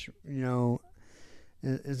Koresh.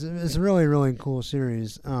 It's a really, really cool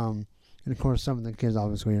series. And of course, some of the kids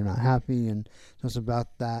obviously are not happy, and so it's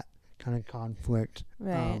about that kind of conflict.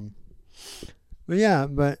 Right.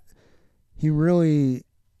 But he really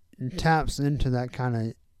taps into that kind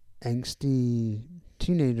of angsty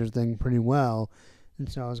teenager thing pretty well.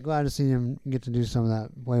 And so I was glad to see him get to do some of that,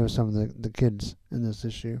 play with some of the kids in this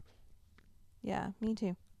issue. Yeah, me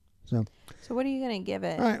too. So what are you going to give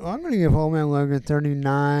it? All right, well, I'm going to give Old Man Logan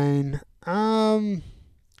 39. I'm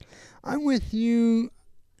with you.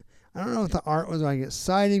 I don't know if the art was like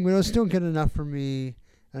exciting, but it was still good enough for me.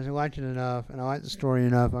 I liked it enough, and I liked the story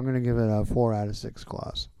enough. I'm going to give it a 4 out of 6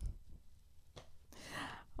 claws.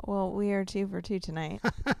 Well, we are 2 for 2 tonight.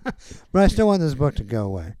 But I still want this book to go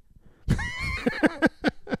away.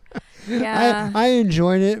 Yeah. I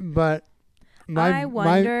enjoyed it, but I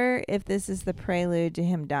wonder if this is the prelude to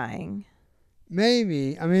him dying.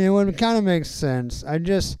 Maybe. It would kind of make sense.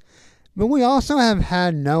 But we also have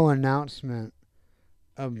had no announcement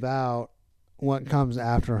about what comes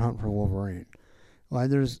after Hunt for Wolverine. Like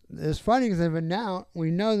it's funny because they've announced,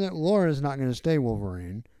 we know that Laura's not going to stay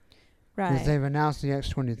Wolverine. Right. Because they've announced the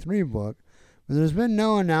X-23 book. But there's been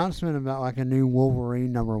no announcement about like a new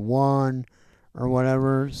Wolverine #1 or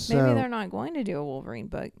whatever. So maybe they're not going to do a Wolverine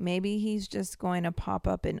book. Maybe he's just going to pop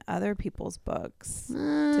up in other people's books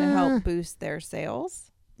to help boost their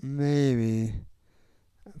sales. Maybe.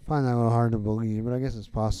 I find that a little hard to believe, but I guess it's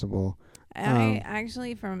possible. I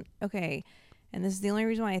actually and this is the only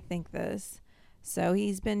reason why I think this. So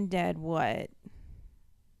he's been dead, what,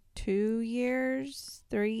 2 years,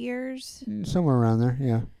 3 years? Somewhere around there,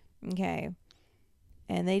 yeah. Okay.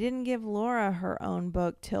 And they didn't give Laura her own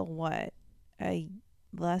book till what?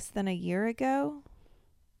 Less than a year ago?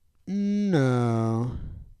 No.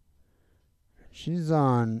 She's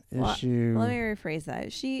on issue. Let me rephrase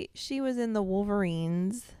that. She was in the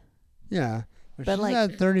Wolverines. Yeah. But she's like,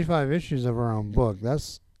 had 35 issues of her own book.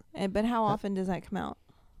 But how often does that come out?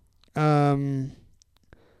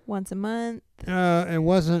 Once a month? It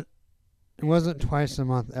wasn't twice a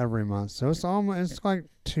month every month. So it's like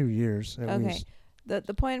 2 years at least.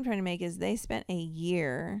 The point I'm trying to make is they spent a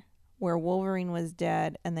year where Wolverine was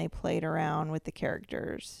dead and they played around with the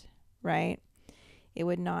characters, right? It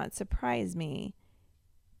would not surprise me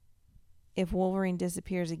if Wolverine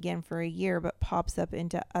disappears again for a year but pops up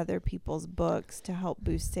into other people's books to help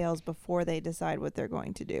boost sales before they decide what they're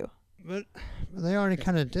going to do. But they already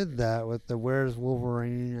kind of did that with the Where's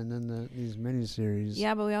Wolverine and then these miniseries.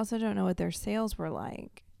 Yeah, but we also don't know what their sales were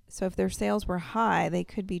like. So if their sales were high, they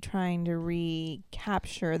could be trying to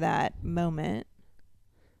recapture that moment.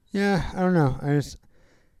 Yeah, I don't know. I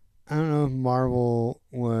don't know if Marvel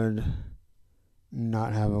would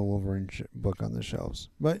not have a Wolverine book on the shelves.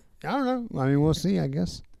 But I don't know. I mean, we'll see, I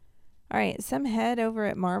guess. All right, some head over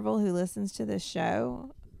at Marvel who listens to this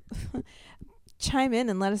show, chime in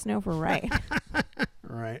and let us know if we're right.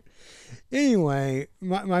 Right. Anyway,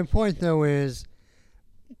 my point, though, is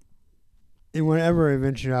in whatever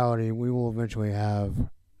eventuality, we will eventually have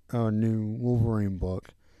a new Wolverine book.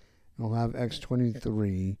 We'll have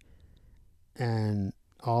X-23 and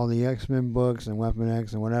all the X-Men books and Weapon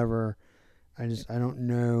X and whatever. I don't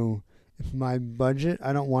know if my budget,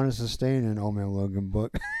 I don't want to sustain an Old Man Logan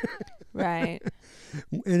book. Right.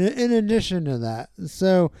 In addition to that.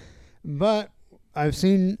 So, but I've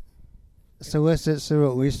seen solicits through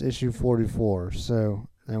at least issue 44. So,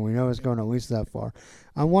 and we know it's going at least that far.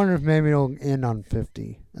 I wonder if maybe it'll end on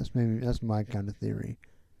 50. That's my kind of theory.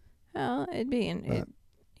 Oh, it'd be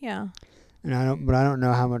yeah. And I don't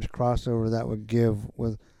know how much crossover that would give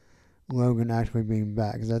with Logan actually being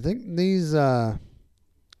back. Because I think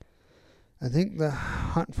the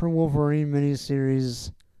Hunt for Wolverine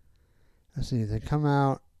miniseries, let's see, they come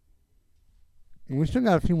out, and we still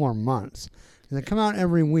got a few more months. They come out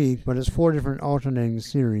every week, but it's 4 different alternating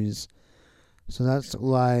series. So that's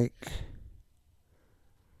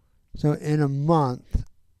so in a month,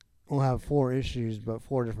 we'll have 4 issues, but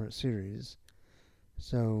 4 different series.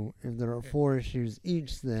 So if there are 4 issues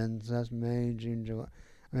each, then so that's May, June, July.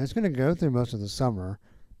 I mean, it's going to go through most of the summer.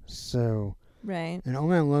 So, right. And Old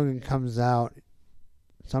Man Logan comes out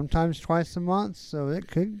sometimes twice a month, so it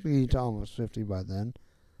could be to almost 50 by then.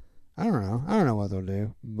 I don't know. I don't know what they'll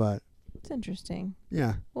do, but it's interesting.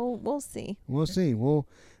 Yeah. We'll see. We'll see. We'll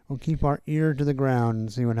keep our ear to the ground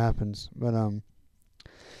and see what happens. But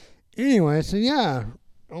anyway, so yeah,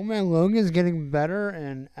 Old Man Logan is getting better,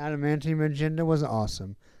 and Adamantium Agenda was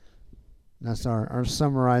awesome. That's our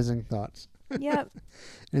summarizing thoughts. Yep.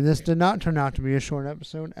 And this did not turn out to be a short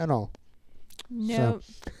episode at all. Nope.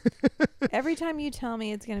 Every time you tell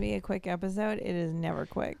me it's going to be a quick episode, it is never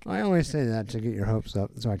quick. I always say that to get your hopes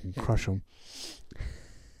up so I can crush them.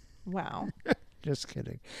 Wow. Just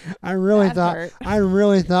kidding. I really That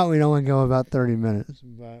thought we'd only go about 30 minutes,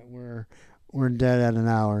 but we're dead at an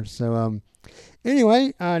hour. So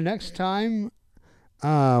anyway, next time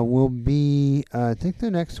will be I think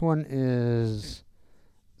the next one is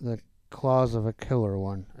the Claws of a Killer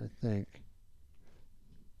one, I think.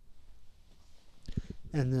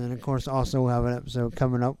 And then, of course, also we'll have an episode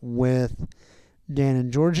coming up with Dan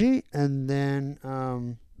and Georgie. And then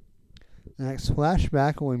the next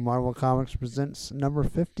flashback will be Marvel Comics Presents number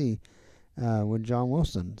 50 with John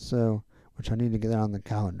Wilson. So, which I need to get that on the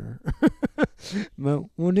calendar. But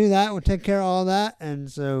we'll do that. We'll take care of all that.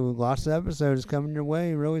 And so lots of episodes coming your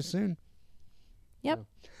way really soon. Yep. So,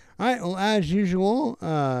 all right. Well, as usual,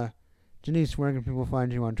 Janice, where can people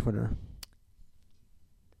find you on Twitter?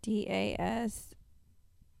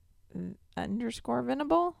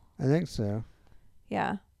 DAS_Venable? I think so.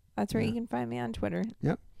 Yeah. That's where you can find me on Twitter.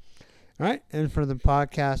 Yep. All right. And for the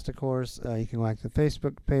podcast, of course, you can like the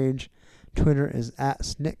Facebook page. Twitter is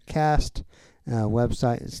 @SnickCast.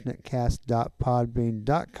 Website is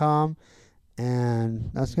snickcast.podbean.com.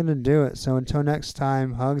 And that's going to do it. So until next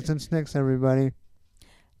time, hugs and snicks, everybody.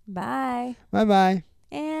 Bye. Bye-bye.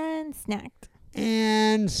 And snacked.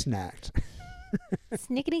 And snacked.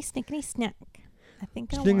 Snickety, snickety, snack. I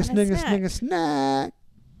think I Snick, want snick, a snack. snack.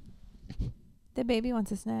 The baby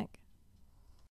wants a snack.